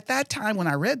with you, at that time when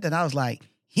I read that, I was like,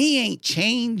 he ain't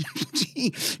changed.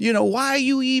 Why are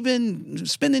you even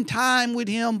spending time with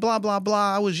him? Blah, blah,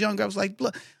 blah. I was younger. I was like, blah.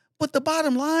 But the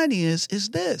bottom line is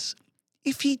this.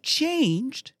 If he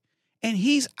changed and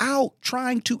he's out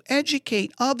trying to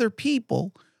educate other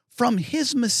people from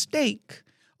his mistake,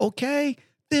 okay,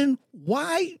 then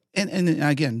why, and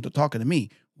again, talking to me,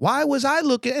 why was I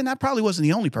looking, and I probably wasn't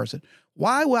the only person,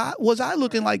 why was I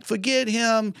looking like, forget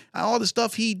him, all the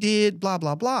stuff he did, blah,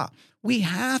 blah, blah. We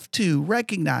have to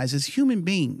recognize as human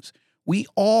beings, we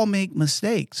all make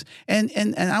mistakes. And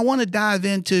I want to dive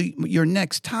into your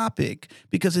next topic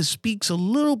because it speaks a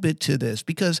little bit to this.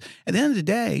 Because at the end of the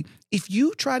day, if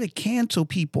you try to cancel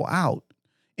people out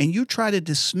and you try to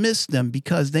dismiss them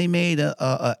because they made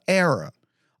a error,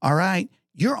 all right,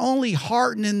 you're only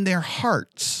hardening their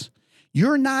hearts.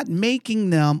 You're not making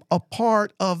them a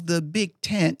part of the big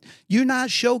tent. You're not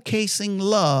showcasing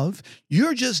love.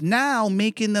 You're just now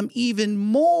making them even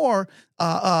more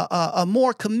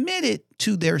committed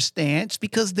to their stance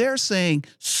because they're saying,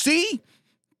 see,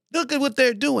 look at what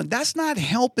they're doing. That's not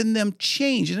helping them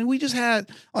change. And we just had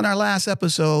on our last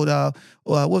episode,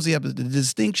 what was the episode? The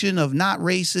distinction of not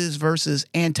racist versus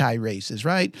anti-racist,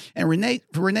 right? And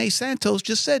Renee Santos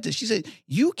just said this. She said,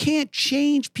 you can't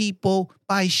change people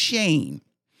by shame.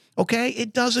 Okay?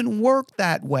 It doesn't work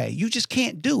that way. You just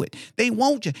can't do it. They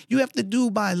won't. You have to do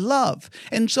by love.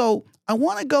 And so I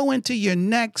want to go into your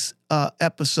next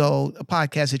episode, a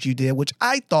podcast that you did, which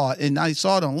I thought, and I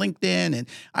saw it on LinkedIn, and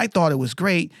I thought it was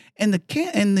great. And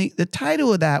the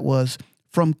title of that was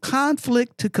From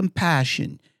Conflict to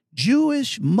Compassion.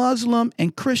 Jewish, Muslim,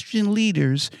 and Christian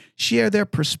leaders share their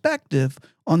perspective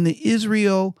on the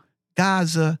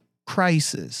Israel-Gaza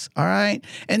crisis. All right.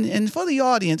 And for the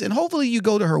audience, and hopefully you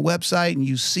go to her website and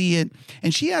you see it.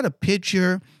 And she had a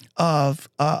picture of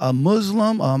a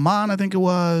Muslim, a imam, I think it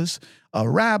was, a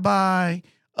rabbi,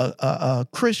 a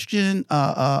Christian,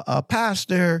 a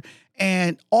pastor,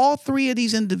 and all three of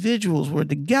these individuals were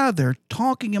together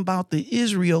talking about the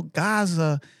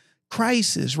Israel-Gaza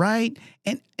crisis, right?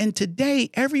 And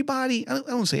today, everybody, I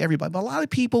don't say everybody, but a lot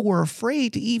of people were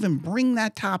afraid to even bring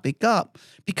that topic up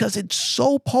because it's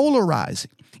so polarizing.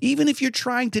 Even if you're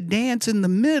trying to dance in the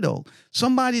middle,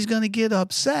 somebody's going to get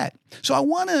upset. So I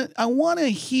want to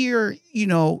hear,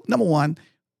 number one,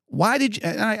 why did you,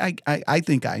 and I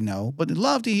think I know, but I'd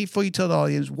love to hear for you tell the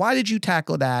audience, why did you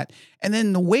tackle that? And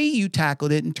then the way you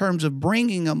tackled it in terms of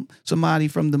bringing somebody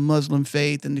from the Muslim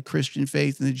faith and the Christian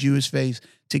faith and the Jewish faith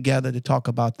together to talk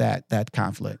about that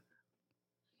conflict.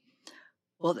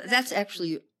 Well, that's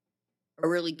actually a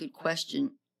really good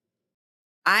question.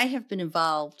 I have been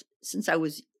involved since I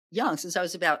was young, since I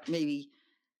was about maybe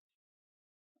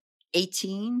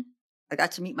 18. I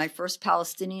got to meet my first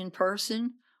Palestinian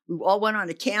person. We all went on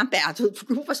a camp out. A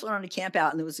group of us went on a camp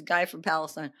out, and there was a guy from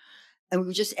Palestine. And we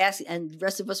were just asking, and the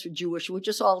rest of us were Jewish. We were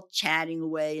just all chatting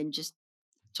away and just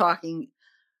talking.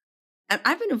 And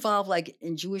I've been involved like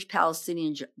in Jewish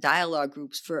Palestinian dialogue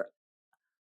groups for,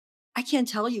 I can't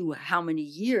tell you how many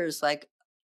years, like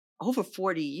over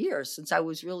 40 years since I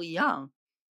was really young.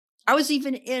 I was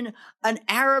even in an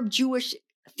Arab Jewish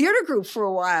theater group for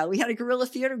a while. We had a guerrilla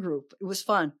theater group. It was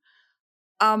fun.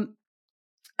 And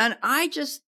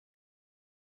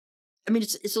it's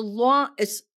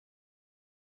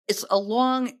a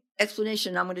long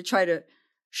explanation. I'm going to try to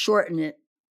shorten it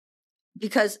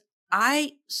because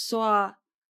I saw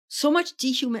so much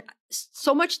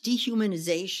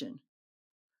dehumanization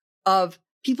of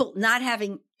people not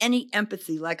having any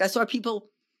empathy. Like I saw people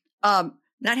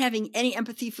not having any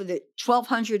empathy for the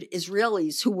 1,200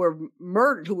 Israelis who were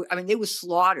murdered. They were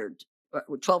slaughtered.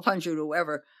 1,200 or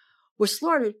whoever were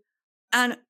slaughtered,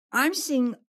 and I'm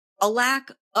seeing a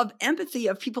lack of empathy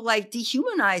of people like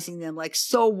dehumanizing them, like,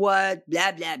 so what,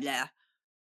 blah, blah, blah.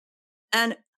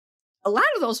 And a lot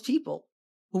of those people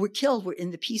who were killed were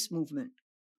in the peace movement.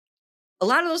 A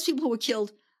lot of those people who were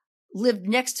killed lived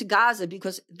next to Gaza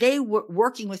because they were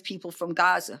working with people from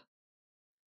Gaza.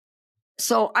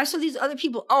 So I saw these other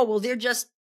people, oh, well, they're just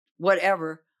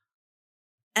whatever.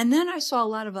 And then I saw a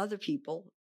lot of other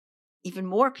people, even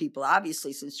more people,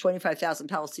 obviously, since 25,000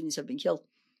 Palestinians have been killed,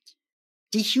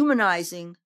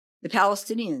 dehumanizing the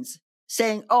Palestinians,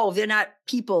 saying, oh, they're not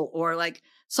people. Or like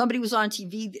somebody was on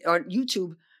TV or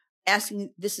YouTube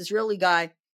asking this Israeli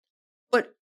guy,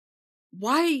 but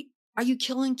why are you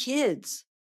killing kids?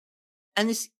 And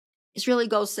this Israeli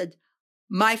ghost said,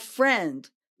 my friend,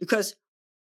 because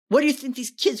what do you think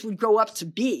these kids would grow up to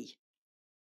be?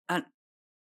 And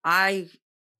I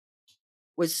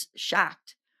was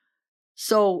shocked.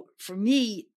 So for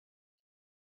me,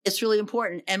 it's really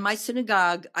important. And my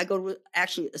synagogue, I go to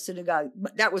actually a synagogue.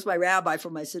 That was my rabbi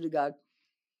from my synagogue.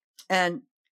 And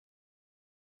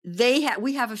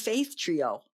we have a faith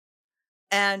trio.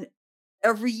 And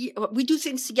every year we do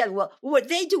things together. Well, what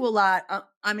they do a lot,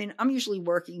 I mean, I'm usually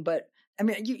working, but I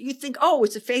mean, you think, oh,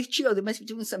 it's a faith trio. They must be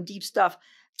doing some deep stuff.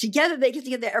 Together, they get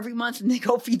together every month and they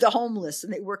go feed the homeless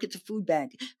and they work at the food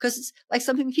bank because it's like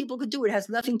something people could do. It has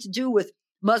nothing to do with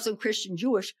Muslim, Christian,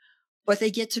 Jewish, but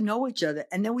they get to know each other.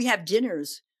 And then we have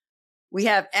dinners. We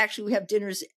have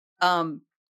dinners,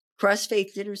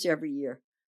 cross-faith dinners every year.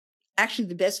 Actually,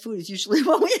 the best food is usually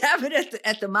when we have it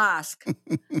at the mosque.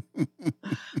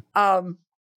 I'm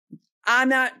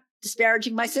not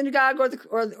disparaging my synagogue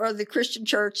or the Christian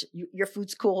church. Your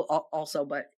food's cool also,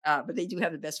 but they do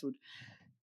have the best food.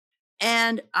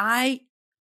 And I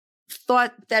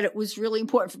thought that it was really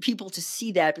important for people to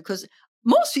see that because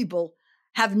most people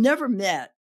have never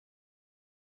met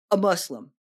a Muslim.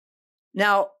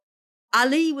 Now,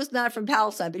 Ali was not from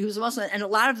Palestine, but he was a Muslim. And a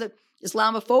lot of the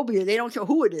Islamophobia, they don't care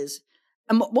who it is.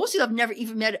 And most of them have never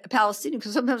even met a Palestinian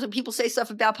because sometimes when people say stuff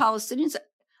about Palestinians, I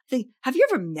think, have you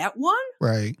ever met one?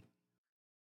 Right.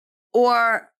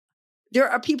 Or there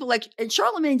are people like in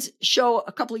Charlemagne's show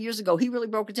a couple of years ago, he really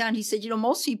broke it down. He said,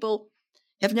 most people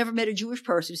have never met a Jewish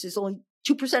person. He says only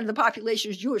 2% of the population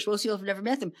is Jewish. Most people have never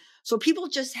met them. So people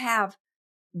just have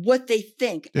what they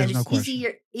think. There's and it's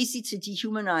no easy to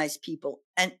dehumanize people.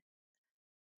 And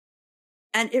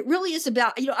it really is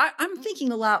about, I'm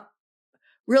thinking a lot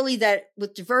really that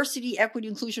with diversity, equity,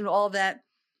 inclusion, all of that,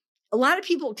 a lot of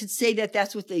people could say that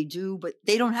that's what they do, but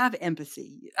they don't have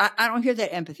empathy. I don't hear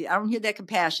that empathy. I don't hear that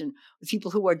compassion with people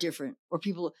who are different or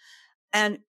people.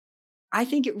 And I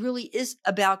think it really is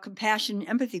about compassion and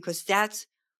empathy because that's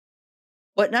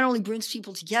what not only brings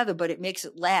people together, but it makes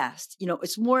it last.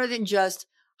 It's more than just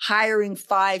hiring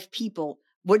 5 people.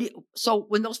 So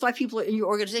when those 5 people are in your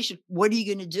organization, what are you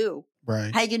going to do?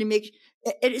 Right. How are you going to make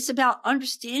it's about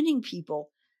understanding people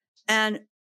and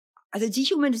the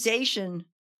dehumanization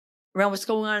around what's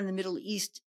going on in the Middle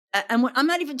East. And I'm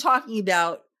not even talking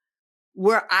about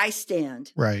where I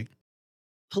stand Right.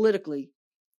 politically,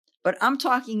 but I'm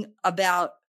talking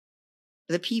about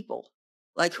the people.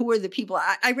 Like, who are the people?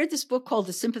 I read this book called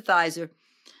The Sympathizer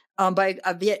by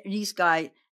a Vietnamese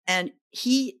guy. And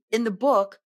in the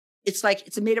book, it's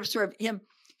a made up story of him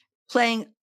playing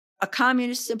a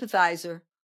communist sympathizer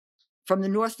from the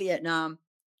North Vietnam,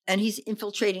 and he's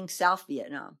infiltrating South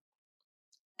Vietnam.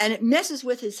 And it messes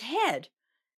with his head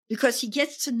because he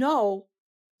gets to know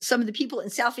some of the people in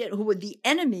South Vietnam who were the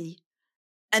enemy,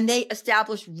 and they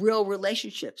establish real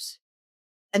relationships.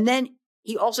 And then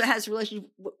he also has a relationship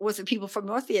with the people from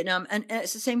North Vietnam. And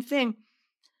it's the same thing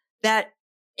that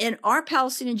in our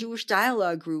Palestinian Jewish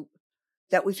dialogue group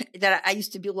that I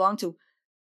used to belong to,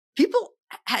 people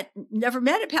had never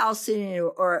met a Palestinian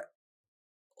or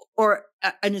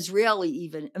an Israeli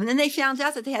even. And then they found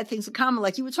out that they had things in common.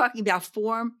 Like you were talking about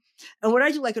form. And what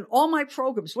I do, like in all my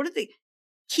programs, what are the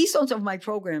keystones of my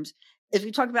programs is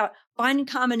we talk about finding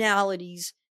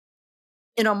commonalities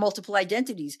in our multiple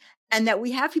identities, and that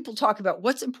we have people talk about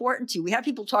what's important to you. We have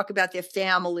people talk about their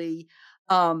family,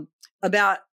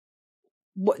 about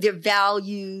what their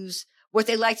values, what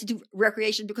they like to do,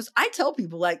 recreation. Because I tell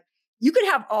people, like, you could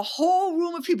have a whole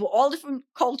room of people, all different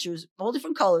cultures, all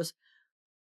different colors,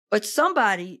 but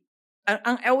somebody,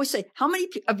 I always say, how many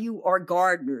of you are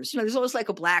gardeners? There's always like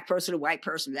a black person, a white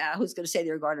person. Who's going to say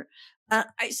they're a gardener?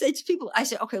 I say to people,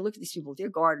 okay, look at these people. They're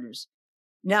gardeners.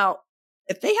 Now,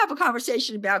 if they have a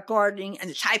conversation about gardening and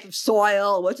the type of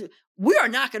soil, we are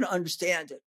not going to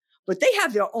understand it. But they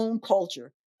have their own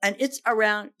culture, and it's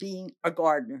around being a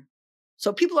gardener.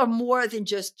 So people are more than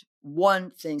just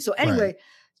one thing. So anyway, Right.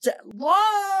 It's a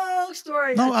long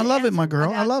story. No, I love it, my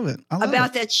girl. I love it.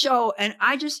 About that show. And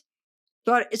I just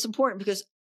thought it's important because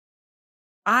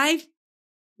I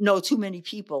know too many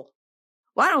people.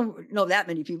 Well, I don't know that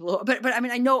many people, but I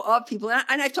mean, I know of people,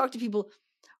 and I've talked to people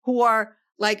who are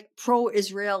like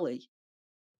pro-Israeli,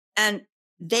 and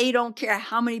they don't care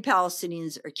how many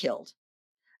Palestinians are killed.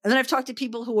 And then I've talked to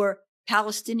people who are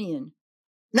Palestinian.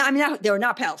 No, I mean, they're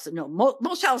not Palestinian. No,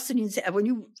 most Palestinians,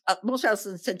 most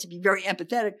Palestinians tend to be very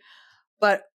empathetic,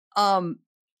 but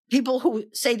people who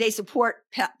say they support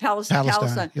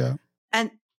Palestine, yeah.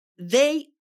 and they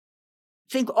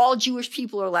think all Jewish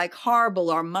people are like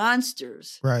horrible, are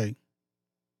monsters. Right.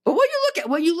 But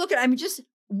when you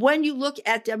look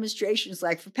at demonstrations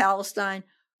like for Palestine,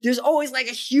 there's always like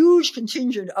a huge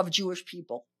contingent of Jewish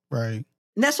people. Right.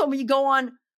 And that's why when you go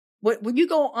on when you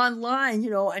go online,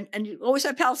 and you always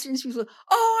have Palestinian people,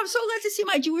 oh, I'm so glad to see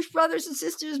my Jewish brothers and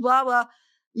sisters, blah, blah,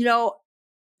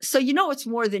 so it's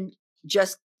more than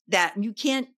just that. And you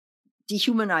can't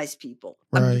dehumanize people.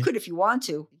 I mean, you could if you want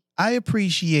to. I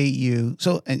appreciate you.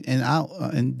 So,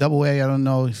 and Double A, I don't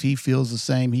know if he feels the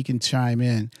same. He can chime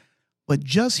in. But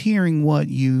just hearing what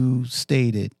you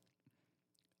stated,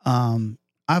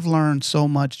 I've learned so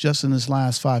much just in this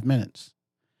last 5 minutes.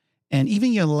 And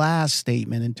even your last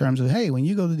statement in terms of, hey, when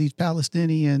you go to these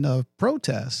Palestinian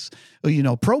protests,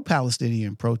 or,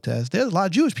 pro-Palestinian protests, there's a lot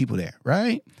of Jewish people there,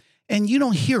 right? And you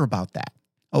don't hear about that,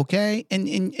 okay?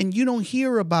 And you don't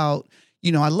hear about,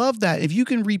 I love that. If you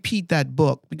can repeat that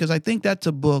book, because I think that's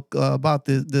a book about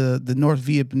the North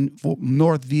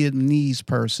Vietnamese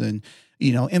person,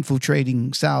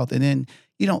 infiltrating South. And then,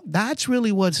 that's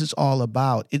really what it's all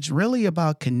about. It's really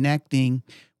about connecting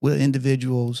with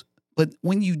individuals. But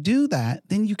when you do that,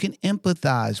 then you can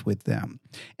empathize with them.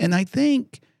 And I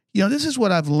think, this is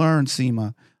what I've learned,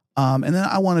 Seema. And then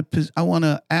I want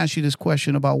to ask you this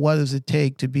question about what does it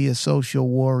take to be a social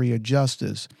warrior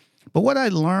justice. But what I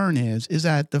learned is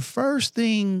that the first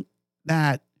thing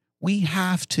that we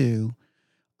have to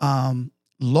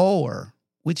lower,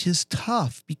 which is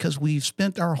tough because we've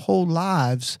spent our whole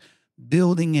lives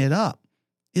building it up,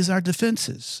 is our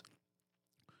defenses.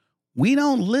 We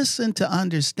don't listen to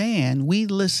understand. We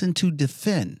listen to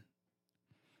defend.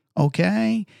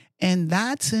 Okay? And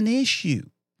that's an issue.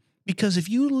 Because if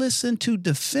you listen to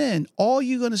defend, all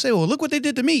you're going to say, well, look what they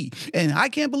did to me. And I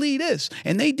can't believe this.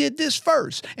 And they did this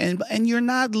first. And you're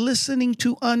not listening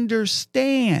to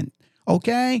understand.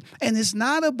 Okay? And it's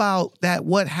not about that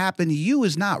what happened to you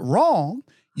is not wrong.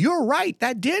 You're right.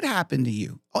 That did happen to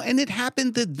you. And it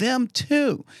happened to them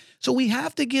too. So we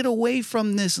have to get away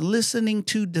from this listening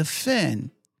to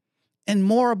defend and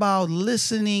more about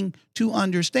listening to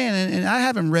understand. And I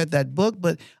haven't read that book,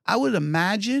 but I would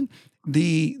imagine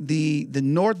the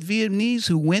North Vietnamese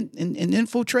who went and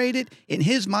infiltrated, in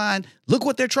his mind, look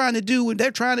what they're trying to do, and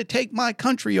they're trying to take my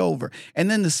country over. And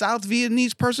then the South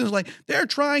Vietnamese person is like, they're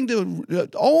trying to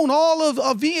own all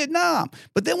of Vietnam.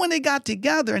 But then when they got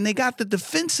together and they got the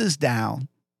defenses down,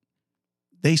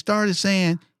 they started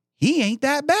saying, he ain't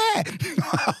that bad.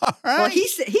 All right? Well, he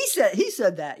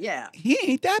said that, yeah. He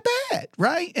ain't that bad,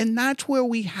 right? And that's where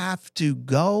we have to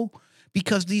go,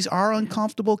 because these are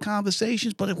uncomfortable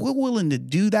conversations. But if we're willing to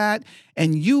do that,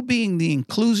 and you being the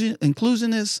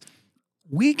inclusionist,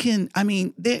 look,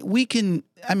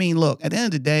 at the end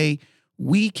of the day,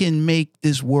 we can make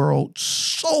this world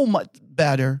so much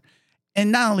better.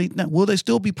 And not only, will there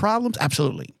still be problems?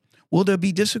 Absolutely. Will there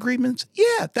be disagreements?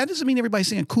 Yeah, that doesn't mean everybody's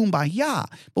saying kumbaya.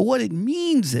 But what it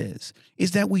means is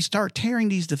that we start tearing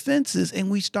these defenses and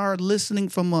we start listening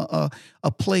from a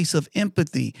place of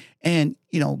empathy. And,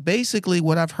 basically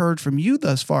what I've heard from you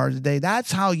thus far today,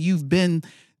 that's how you've been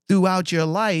throughout your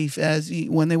life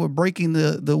when they were breaking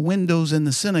the windows in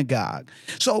the synagogue.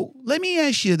 So let me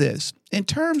ask you this. In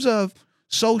terms of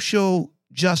social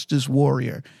justice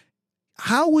warrior,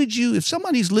 how would you, if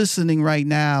somebody's listening right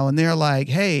now and they're like,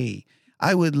 hey,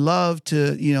 I would love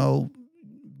to,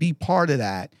 be part of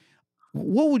that,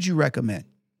 what would you recommend?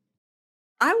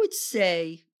 I would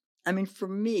say, for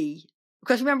me,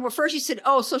 because remember, first you said,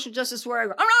 oh, social justice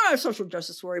warrior. I'm not a social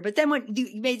justice warrior. But then when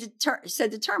you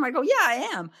said the term, I go, yeah, I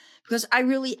am. Because I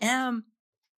really am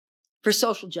for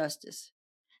social justice.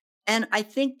 And I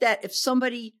think that if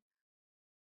somebody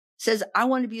says, I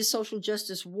want to be a social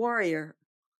justice warrior,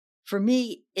 for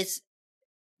me, it's,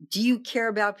 do you care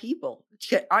about people?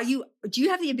 Do you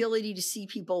have the ability to see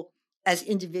people as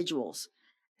individuals?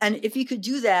 And if you could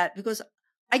do that, because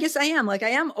I guess I am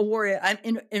a warrior. I'm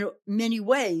in many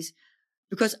ways,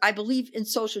 because I believe in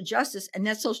social justice, and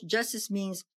that social justice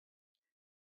means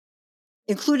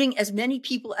including as many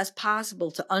people as possible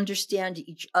to understand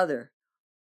each other.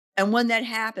 And when that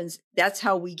happens, that's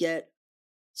how we get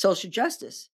social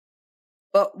justice.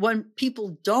 But when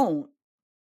people don't,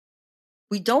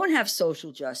 we don't have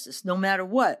social justice, no matter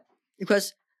what,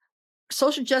 because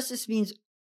social justice means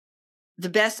the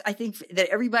best. I think that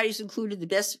everybody's included, the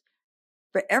best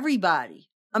for everybody.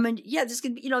 This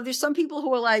could be, there's some people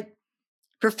who are like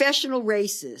professional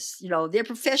racists, they're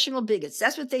professional bigots.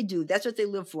 That's what they do. That's what they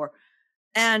live for.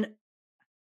 And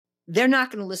they're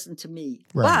not going to listen to me,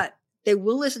 but they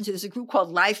will listen to, there's a group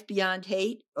called Life Beyond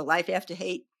Hate or Life After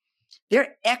Hate.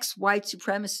 They're ex-white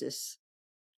supremacists.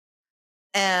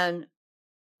 And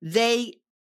they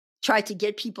try to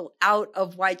get people out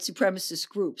of white supremacist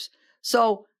groups.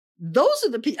 So those are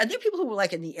the people, and they're people who were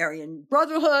like in the Aryan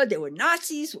Brotherhood, they were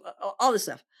Nazis, all this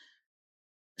stuff.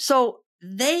 So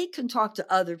they can talk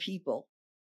to other people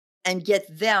and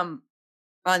get them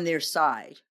on their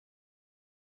side.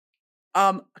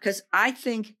 Because I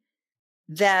think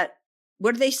that,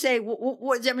 what do they say?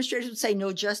 What demonstrators would say?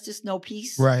 No justice, no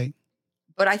peace. Right.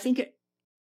 But I think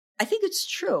it's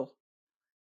true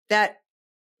that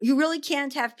you really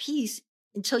can't have peace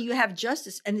until you have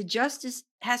justice. And the justice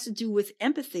has to do with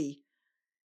empathy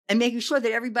and making sure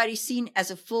that everybody's seen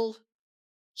as a full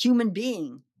human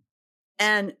being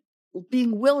and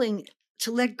being willing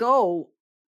to let go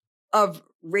of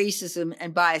racism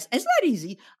and bias. And it's not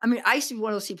easy. I mean, I used to be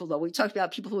one of those people, though. We talked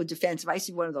about people who are defensive. I used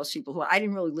to be one of those people who I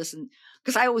didn't really listen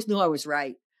because I always knew I was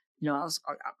right. You know,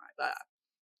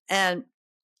 and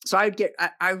so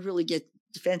I really get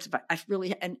defensive.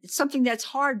 And it's something that's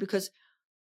hard because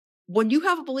when you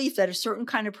have a belief that a certain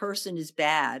kind of person is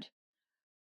bad,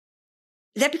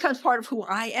 that becomes part of who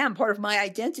I am, part of my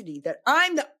identity, that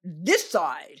I'm this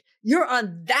side, you're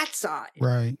on that side.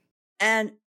 Right.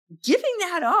 And giving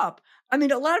that up, I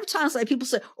mean, a lot of times, like, people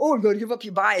say, oh, you're going to give up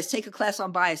your bias, take a class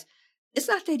on bias. It's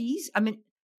not that easy. I mean,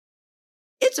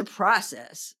 it's a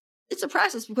process. It's a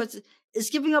process because it's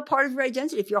giving up part of your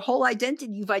identity. If your whole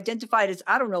identity you've identified as,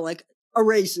 I don't know, like a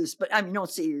racist, but I mean, don't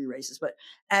say you're racist, but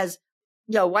as,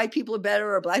 you know, white people are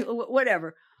better or black, or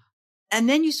whatever. And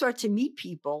then you start to meet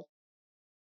people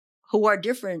who are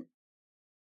different,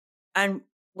 and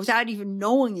without even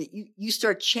knowing it, you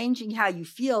start changing how you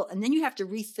feel, and then you have to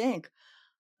rethink.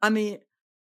 I mean,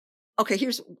 okay,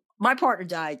 my partner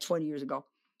died 20 years ago,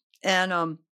 and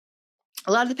a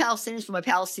lot of the Palestinians from my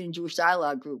Palestinian Jewish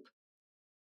Dialogue group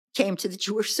came to the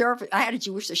Jewish service. I had a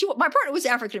Jewish service. My partner was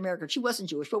African American. She wasn't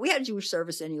Jewish, but we had a Jewish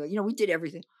service anyway. You know, we did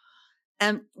everything.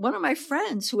 And one of my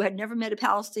friends who had never met a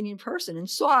Palestinian person and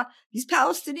saw these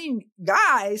Palestinian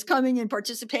guys coming and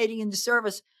participating in the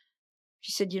service,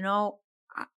 she said, you know,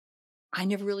 I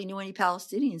never really knew any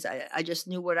Palestinians. I just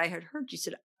knew what I had heard. She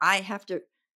said, I have to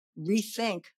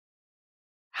rethink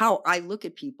how I look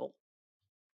at people.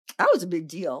 That was a big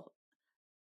deal.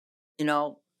 You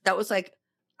know, that was like,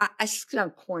 I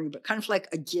sound corny, but kind of like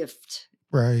a gift.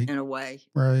 Right. In a way.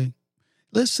 Right.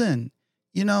 Listen,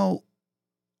 you know,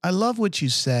 I love what you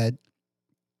said,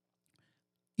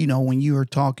 you know, when you were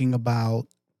talking about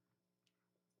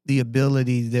the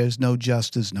ability, there's no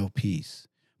justice, no peace,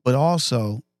 but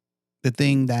also the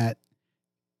thing that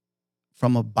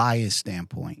from a bias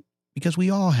standpoint, because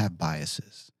we all have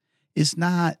biases. It's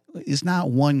not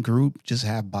one group just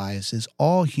have biases.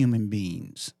 All human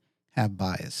beings have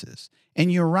biases.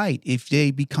 And you're right. If they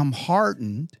become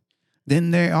hardened, then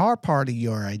they are part of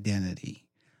your identity.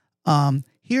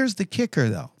 Here's the kicker,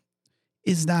 though,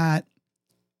 is that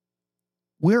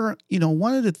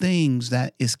one of the things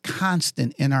that is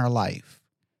constant in our life,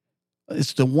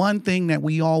 it's the one thing that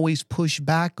we always push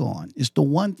back on. It's the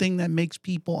one thing that makes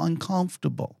people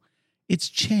uncomfortable. It's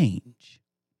change.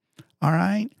 All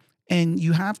right? And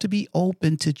you have to be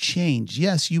open to change.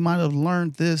 Yes, you might have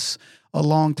learned this a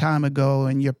long time ago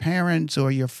and your parents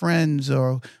or your friends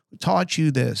or taught you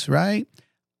this, right?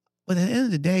 But at the end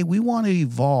of the day, we want to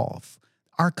evolve.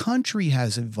 Our country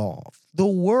has evolved. The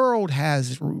world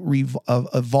has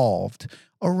evolved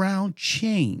around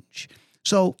change.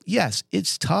 So, yes,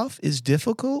 it's tough, it's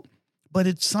difficult, but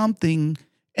it's something.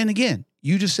 And again,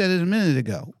 you just said it a minute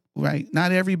ago, right?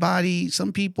 Not everybody,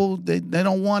 some people, they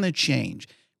don't want to change.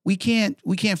 We can't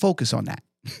focus on that.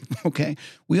 Okay.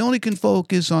 We only can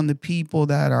focus on the people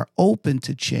that are open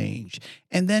to change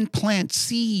and then plant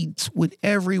seeds with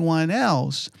everyone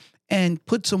else and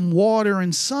put some water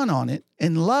and sun on it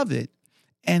and love it.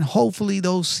 And hopefully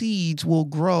those seeds will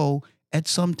grow at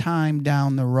some time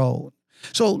down the road.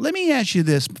 So let me ask you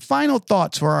this, final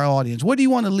thoughts for our audience. What do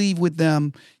you want to leave with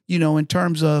them, you know, in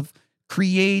terms of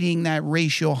creating that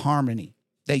racial harmony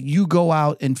that you go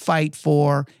out and fight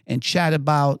for and chat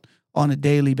about on a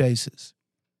daily basis?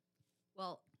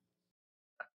 Well,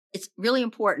 it's really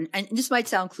important, and this might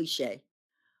sound cliche,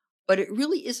 but it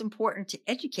really is important to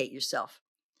educate yourself.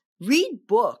 Read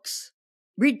books.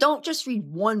 Don't just read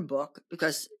one book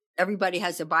because everybody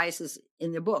has their biases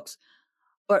in their books,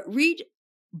 but read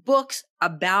books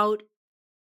about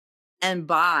and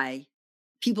by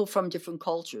people from different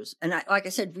cultures. And like I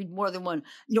said, read more than one.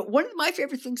 You know, one of my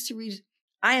favorite things to read,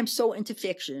 I am so into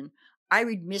fiction. I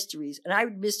read mysteries, and I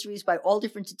read mysteries by all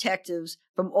different detectives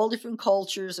from all different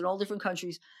cultures and all different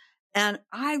countries. And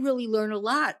I really learn a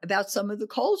lot about some of the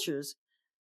cultures.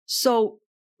 So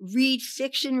read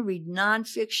fiction, read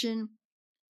nonfiction.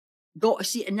 Go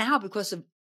see, and now because of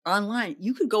online,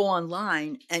 you could go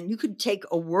online and you could take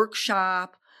a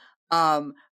workshop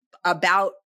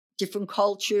about different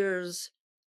cultures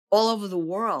all over the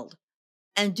world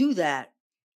and do that.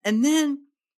 And then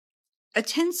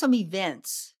attend some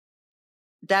events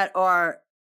that are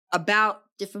about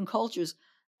different cultures.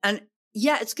 And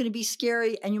yeah, it's going to be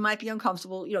scary and you might be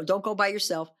uncomfortable. Don't go by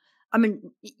yourself. I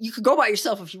mean, you could go by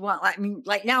yourself if you want. I mean,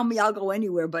 like now I'll go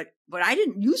anywhere, but I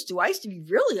didn't used to. I used to be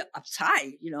really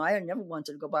uptight. I never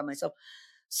wanted to go by myself.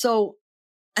 So,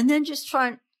 and then just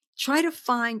try to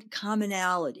find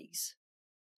commonalities.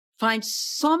 Find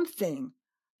something.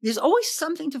 There's always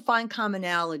something to find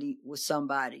commonality with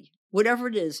somebody, whatever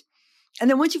it is. And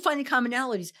then once you find the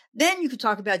commonalities, then you can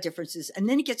talk about differences, and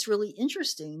then it gets really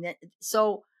interesting.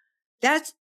 So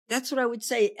that's what I would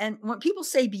say. And when people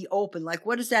say be open, like,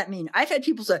 what does that mean? I've had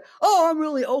people say, oh, I'm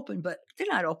really open, but they're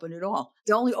not open at all.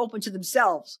 They're only open to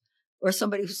themselves or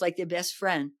somebody who's like their best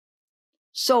friend.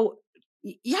 So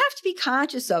you have to be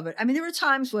conscious of it. I mean, there are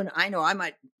times when I know I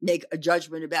might make a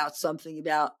judgment about something,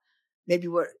 about maybe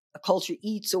what a culture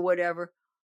eats or whatever.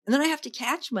 And then I have to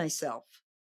catch myself.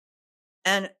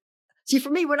 And see, for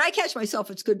me, when I catch myself,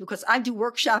 it's good because I do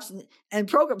workshops and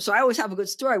programs. So I always have a good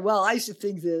story. Well, I used to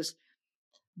think this.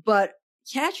 But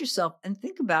catch yourself and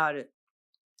think about it.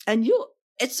 And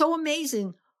it's so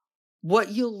amazing what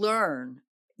you'll learn.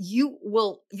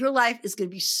 Your life is going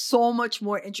to be so much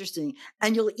more interesting,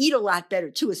 and you'll eat a lot better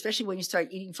too, especially when you start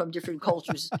eating from different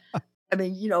cultures. I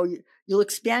mean, you'll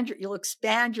expand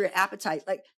your appetite.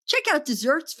 Like, check out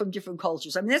desserts from different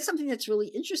cultures. I mean, that's something that's really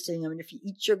interesting. I mean, if you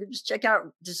eat sugar, just check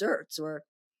out desserts or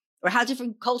how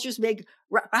different cultures make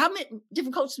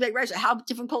rice, or how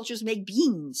different cultures make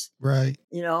beans. Right.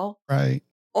 Right.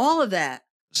 All of that.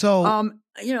 So,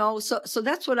 so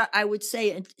that's what I would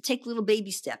say. And take little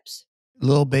baby steps.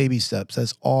 Little baby steps.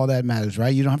 That's all that matters,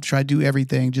 right? You don't have to try to do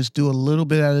everything. Just do a little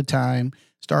bit at a time.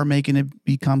 Start making it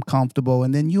become comfortable,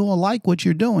 and then you'll like what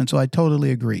you're doing. So I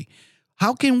totally agree.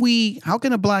 How can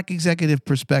a Black executive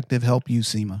perspective help you,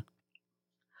 Seema?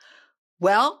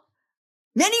 Well,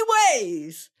 many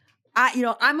ways.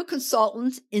 I'm a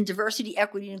consultant in diversity,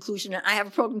 equity, and inclusion, and I have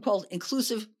a program called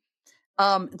Inclusive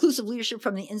Leadership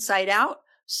from the Inside Out.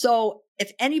 So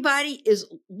if anybody is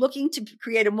looking to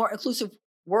create a more inclusive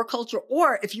work culture,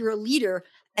 or if you're a leader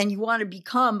and you want to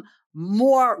become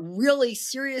more really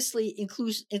seriously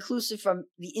inclusive from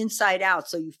the inside out,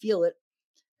 so you feel it,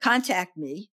 contact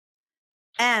me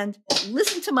and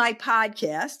listen to my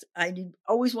podcast. I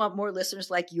always want more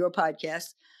listeners like your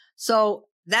podcast. So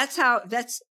that's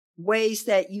ways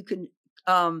that you can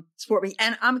support me.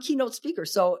 And I'm a keynote speaker.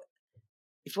 So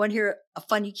if you want to hear a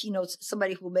funny keynote,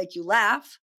 somebody who will make you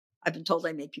laugh, I've been told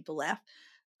I make people laugh,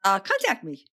 contact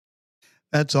me.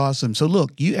 That's awesome. So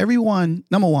look, everyone,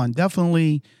 number one,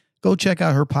 definitely go check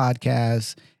out her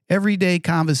podcast, Everyday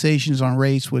Conversations on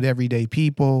Race with Everyday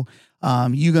People.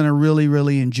 You're going to really,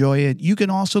 really enjoy it. You can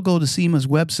also go to Seema's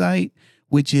website,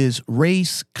 which is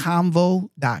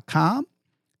raceconvo.com.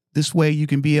 This way you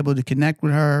can be able to connect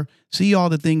with her, see all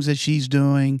the things that she's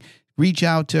doing, reach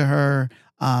out to her.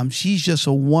 She's just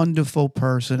a wonderful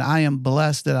person. I am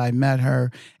blessed that I met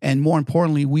her. And more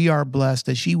importantly, we are blessed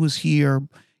that she was here,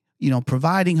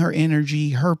 providing her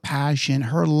energy, her passion,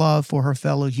 her love for her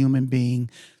fellow human being.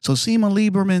 So Seema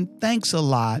Lieberman, thanks a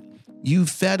lot. You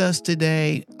fed us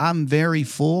today. I'm very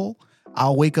full.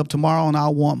 I'll wake up tomorrow and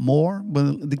I'll want more.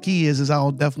 But the key is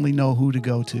I'll definitely know who to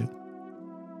go to.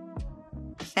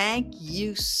 Thank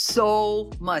you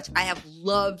so much. I have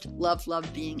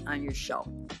loved being on your show.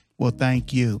 Well,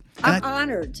 thank you. I'm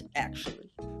honored, actually.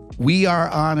 We are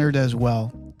honored as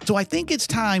well. So I think it's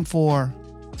time for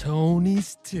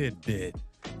Tony's Tidbit.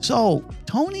 So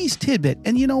Tony's Tidbit.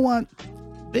 And you know what?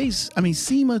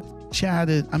 Seema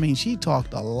chatted. She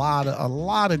talked a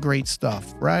lot of great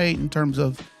stuff, right? In terms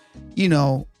of,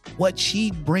 what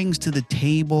she brings to the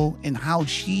table and how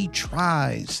she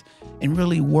tries and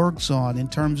really works on in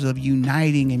terms of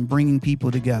uniting and bringing people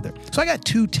together. So I got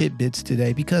 2 tidbits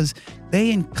today because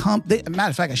matter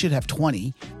of fact, I should have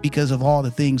 20 because of all the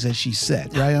things that she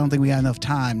said, right? I don't think we got enough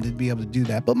time to be able to do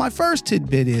that. But my first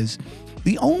tidbit is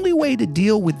the only way to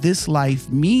deal with this life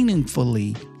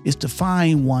meaningfully is to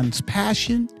find one's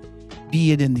passion,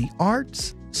 be it in the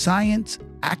arts, science,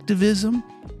 activism,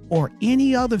 or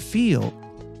any other field,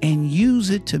 and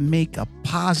use it to make a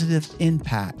positive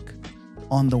impact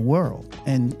on the world.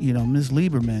 And, Ms.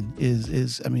 Lieberman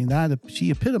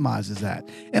she epitomizes that.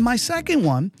 And my second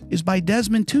one is by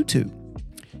Desmond Tutu.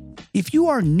 If you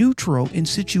are neutral in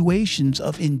situations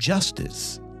of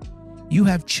injustice, you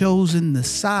have chosen the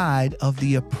side of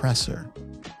the oppressor.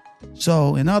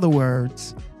 So in other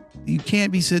words, you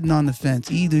can't be sitting on the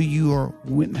fence. Either you are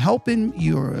helping,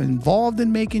 you're involved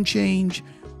in making change,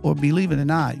 or believe it or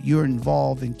not, you're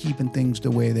involved in keeping things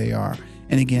the way they are.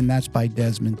 And again, that's by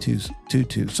Desmond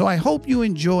Tutu. So I hope you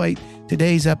enjoyed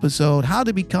today's episode, How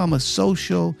to Become a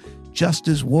Social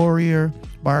justice warrior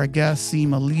by our guest,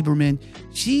 Seema Lieberman.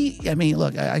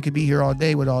 Look, I could be here all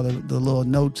day with all the little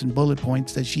notes and bullet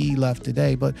points that she left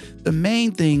today, but the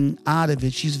main thing out of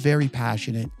it, she's very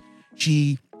passionate.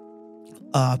 She,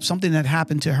 something that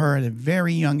happened to her at a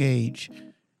very young age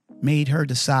made her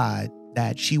decide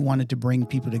that she wanted to bring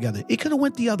people together. It could have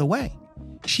went the other way.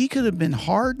 She could have been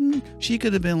hardened. She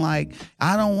could have been like,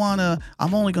 I'm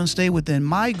only going to stay within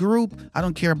my group. I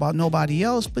don't care about nobody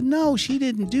else. But no, she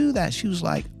didn't do that. She was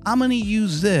like, I'm going to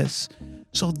use this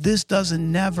so this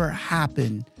doesn't never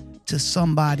happen to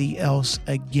somebody else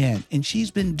again. And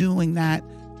she's been doing that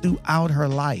throughout her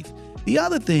life. The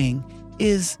other thing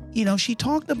is, she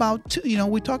talked about,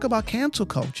 we talk about cancel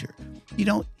culture.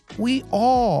 We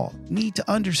all need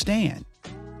to understand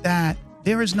that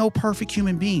there is no perfect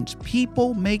human beings.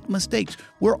 People make mistakes.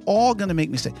 We're all going to make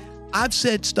mistakes. I've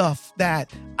said stuff that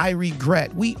I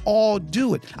regret. We all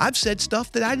do it. I've said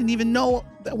stuff that I didn't even know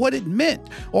what it meant,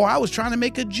 or I was trying to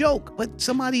make a joke, but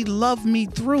somebody loved me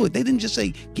through it. They didn't just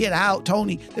say, get out,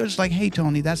 Tony. They were just like, hey,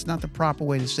 Tony, that's not the proper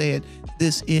way to say it.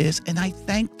 This is, and I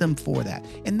thank them for that.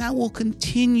 And that will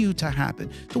continue to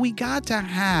happen. So we got to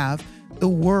have the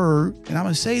word, and I'm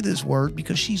going to say this word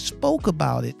because she spoke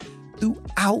about it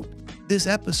throughout this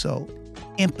episode,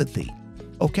 empathy.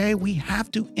 Okay, we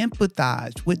have to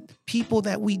empathize with people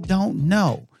that we don't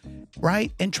know,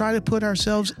 right? And try to put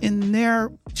ourselves in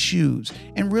their shoes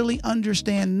and really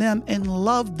understand them and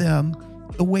love them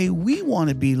the way we want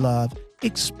to be loved,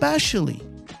 especially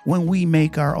when we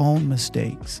make our own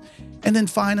mistakes. And then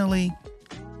finally,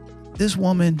 this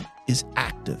woman is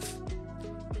active.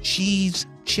 She's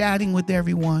chatting with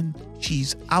everyone.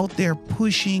 She's out there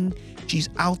pushing. She's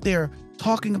out there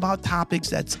talking about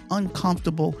topics that's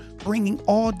uncomfortable, bringing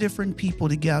all different people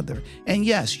together. And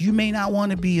yes, you may not want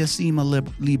to be a Seema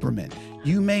Lieberman.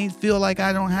 You may feel like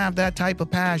I don't have that type of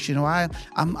passion, or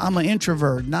I'm an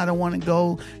introvert and I don't want to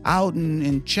go out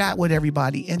and chat with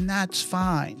everybody, and that's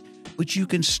fine. But you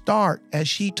can start, as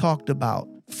she talked about,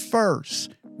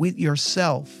 first with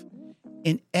yourself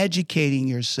and educating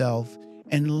yourself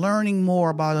and learning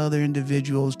more about other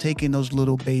individuals, taking those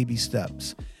little baby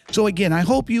steps. So again, I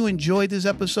hope you enjoyed this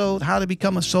episode, How to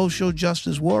Become a Social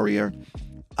Justice Warrior.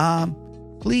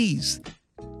 Please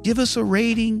give us a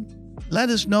rating. Let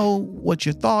us know what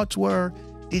your thoughts were.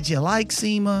 Did you like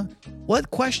Seema?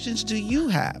 What questions do you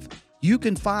have? You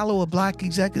can follow a Black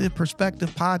Executive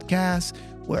Perspective podcast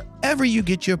wherever you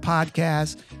get your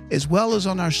podcasts, as well as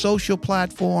on our social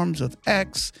platforms of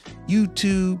X,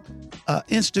 YouTube,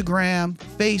 Instagram,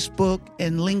 Facebook,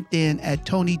 and LinkedIn at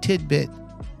Tony Tidbit,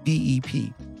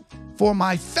 BEP. For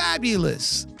my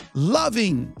fabulous,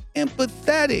 loving,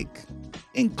 empathetic,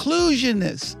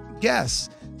 inclusionist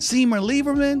guest, Seema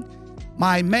Lieberman,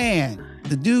 my man,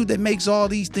 the dude that makes all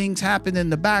these things happen in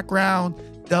the background,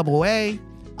 Double A.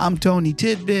 I'm Tony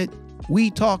Tidbit. We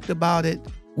talked about it.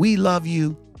 We love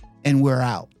you, and we're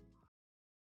out.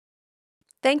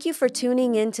 Thank you for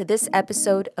tuning in to this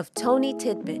episode of Tony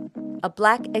Tidbit, a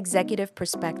Black Executive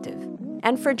Perspective,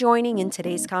 and for joining in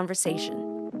today's conversation.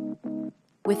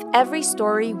 With every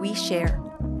story we share,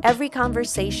 every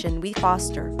conversation we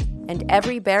foster, and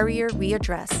every barrier we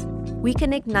address, we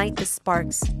can ignite the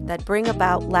sparks that bring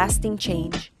about lasting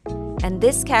change. And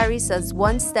this carries us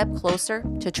one step closer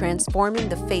to transforming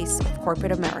the face of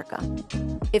corporate America.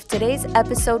 If today's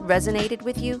episode resonated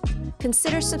with you,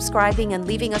 consider subscribing and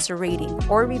leaving us a rating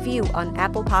or review on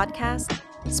Apple Podcasts,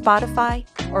 Spotify,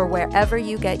 or wherever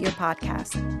you get your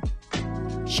podcasts.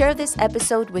 Share this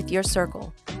episode with your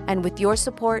circle, and with your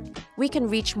support, we can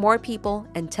reach more people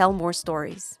and tell more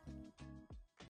stories.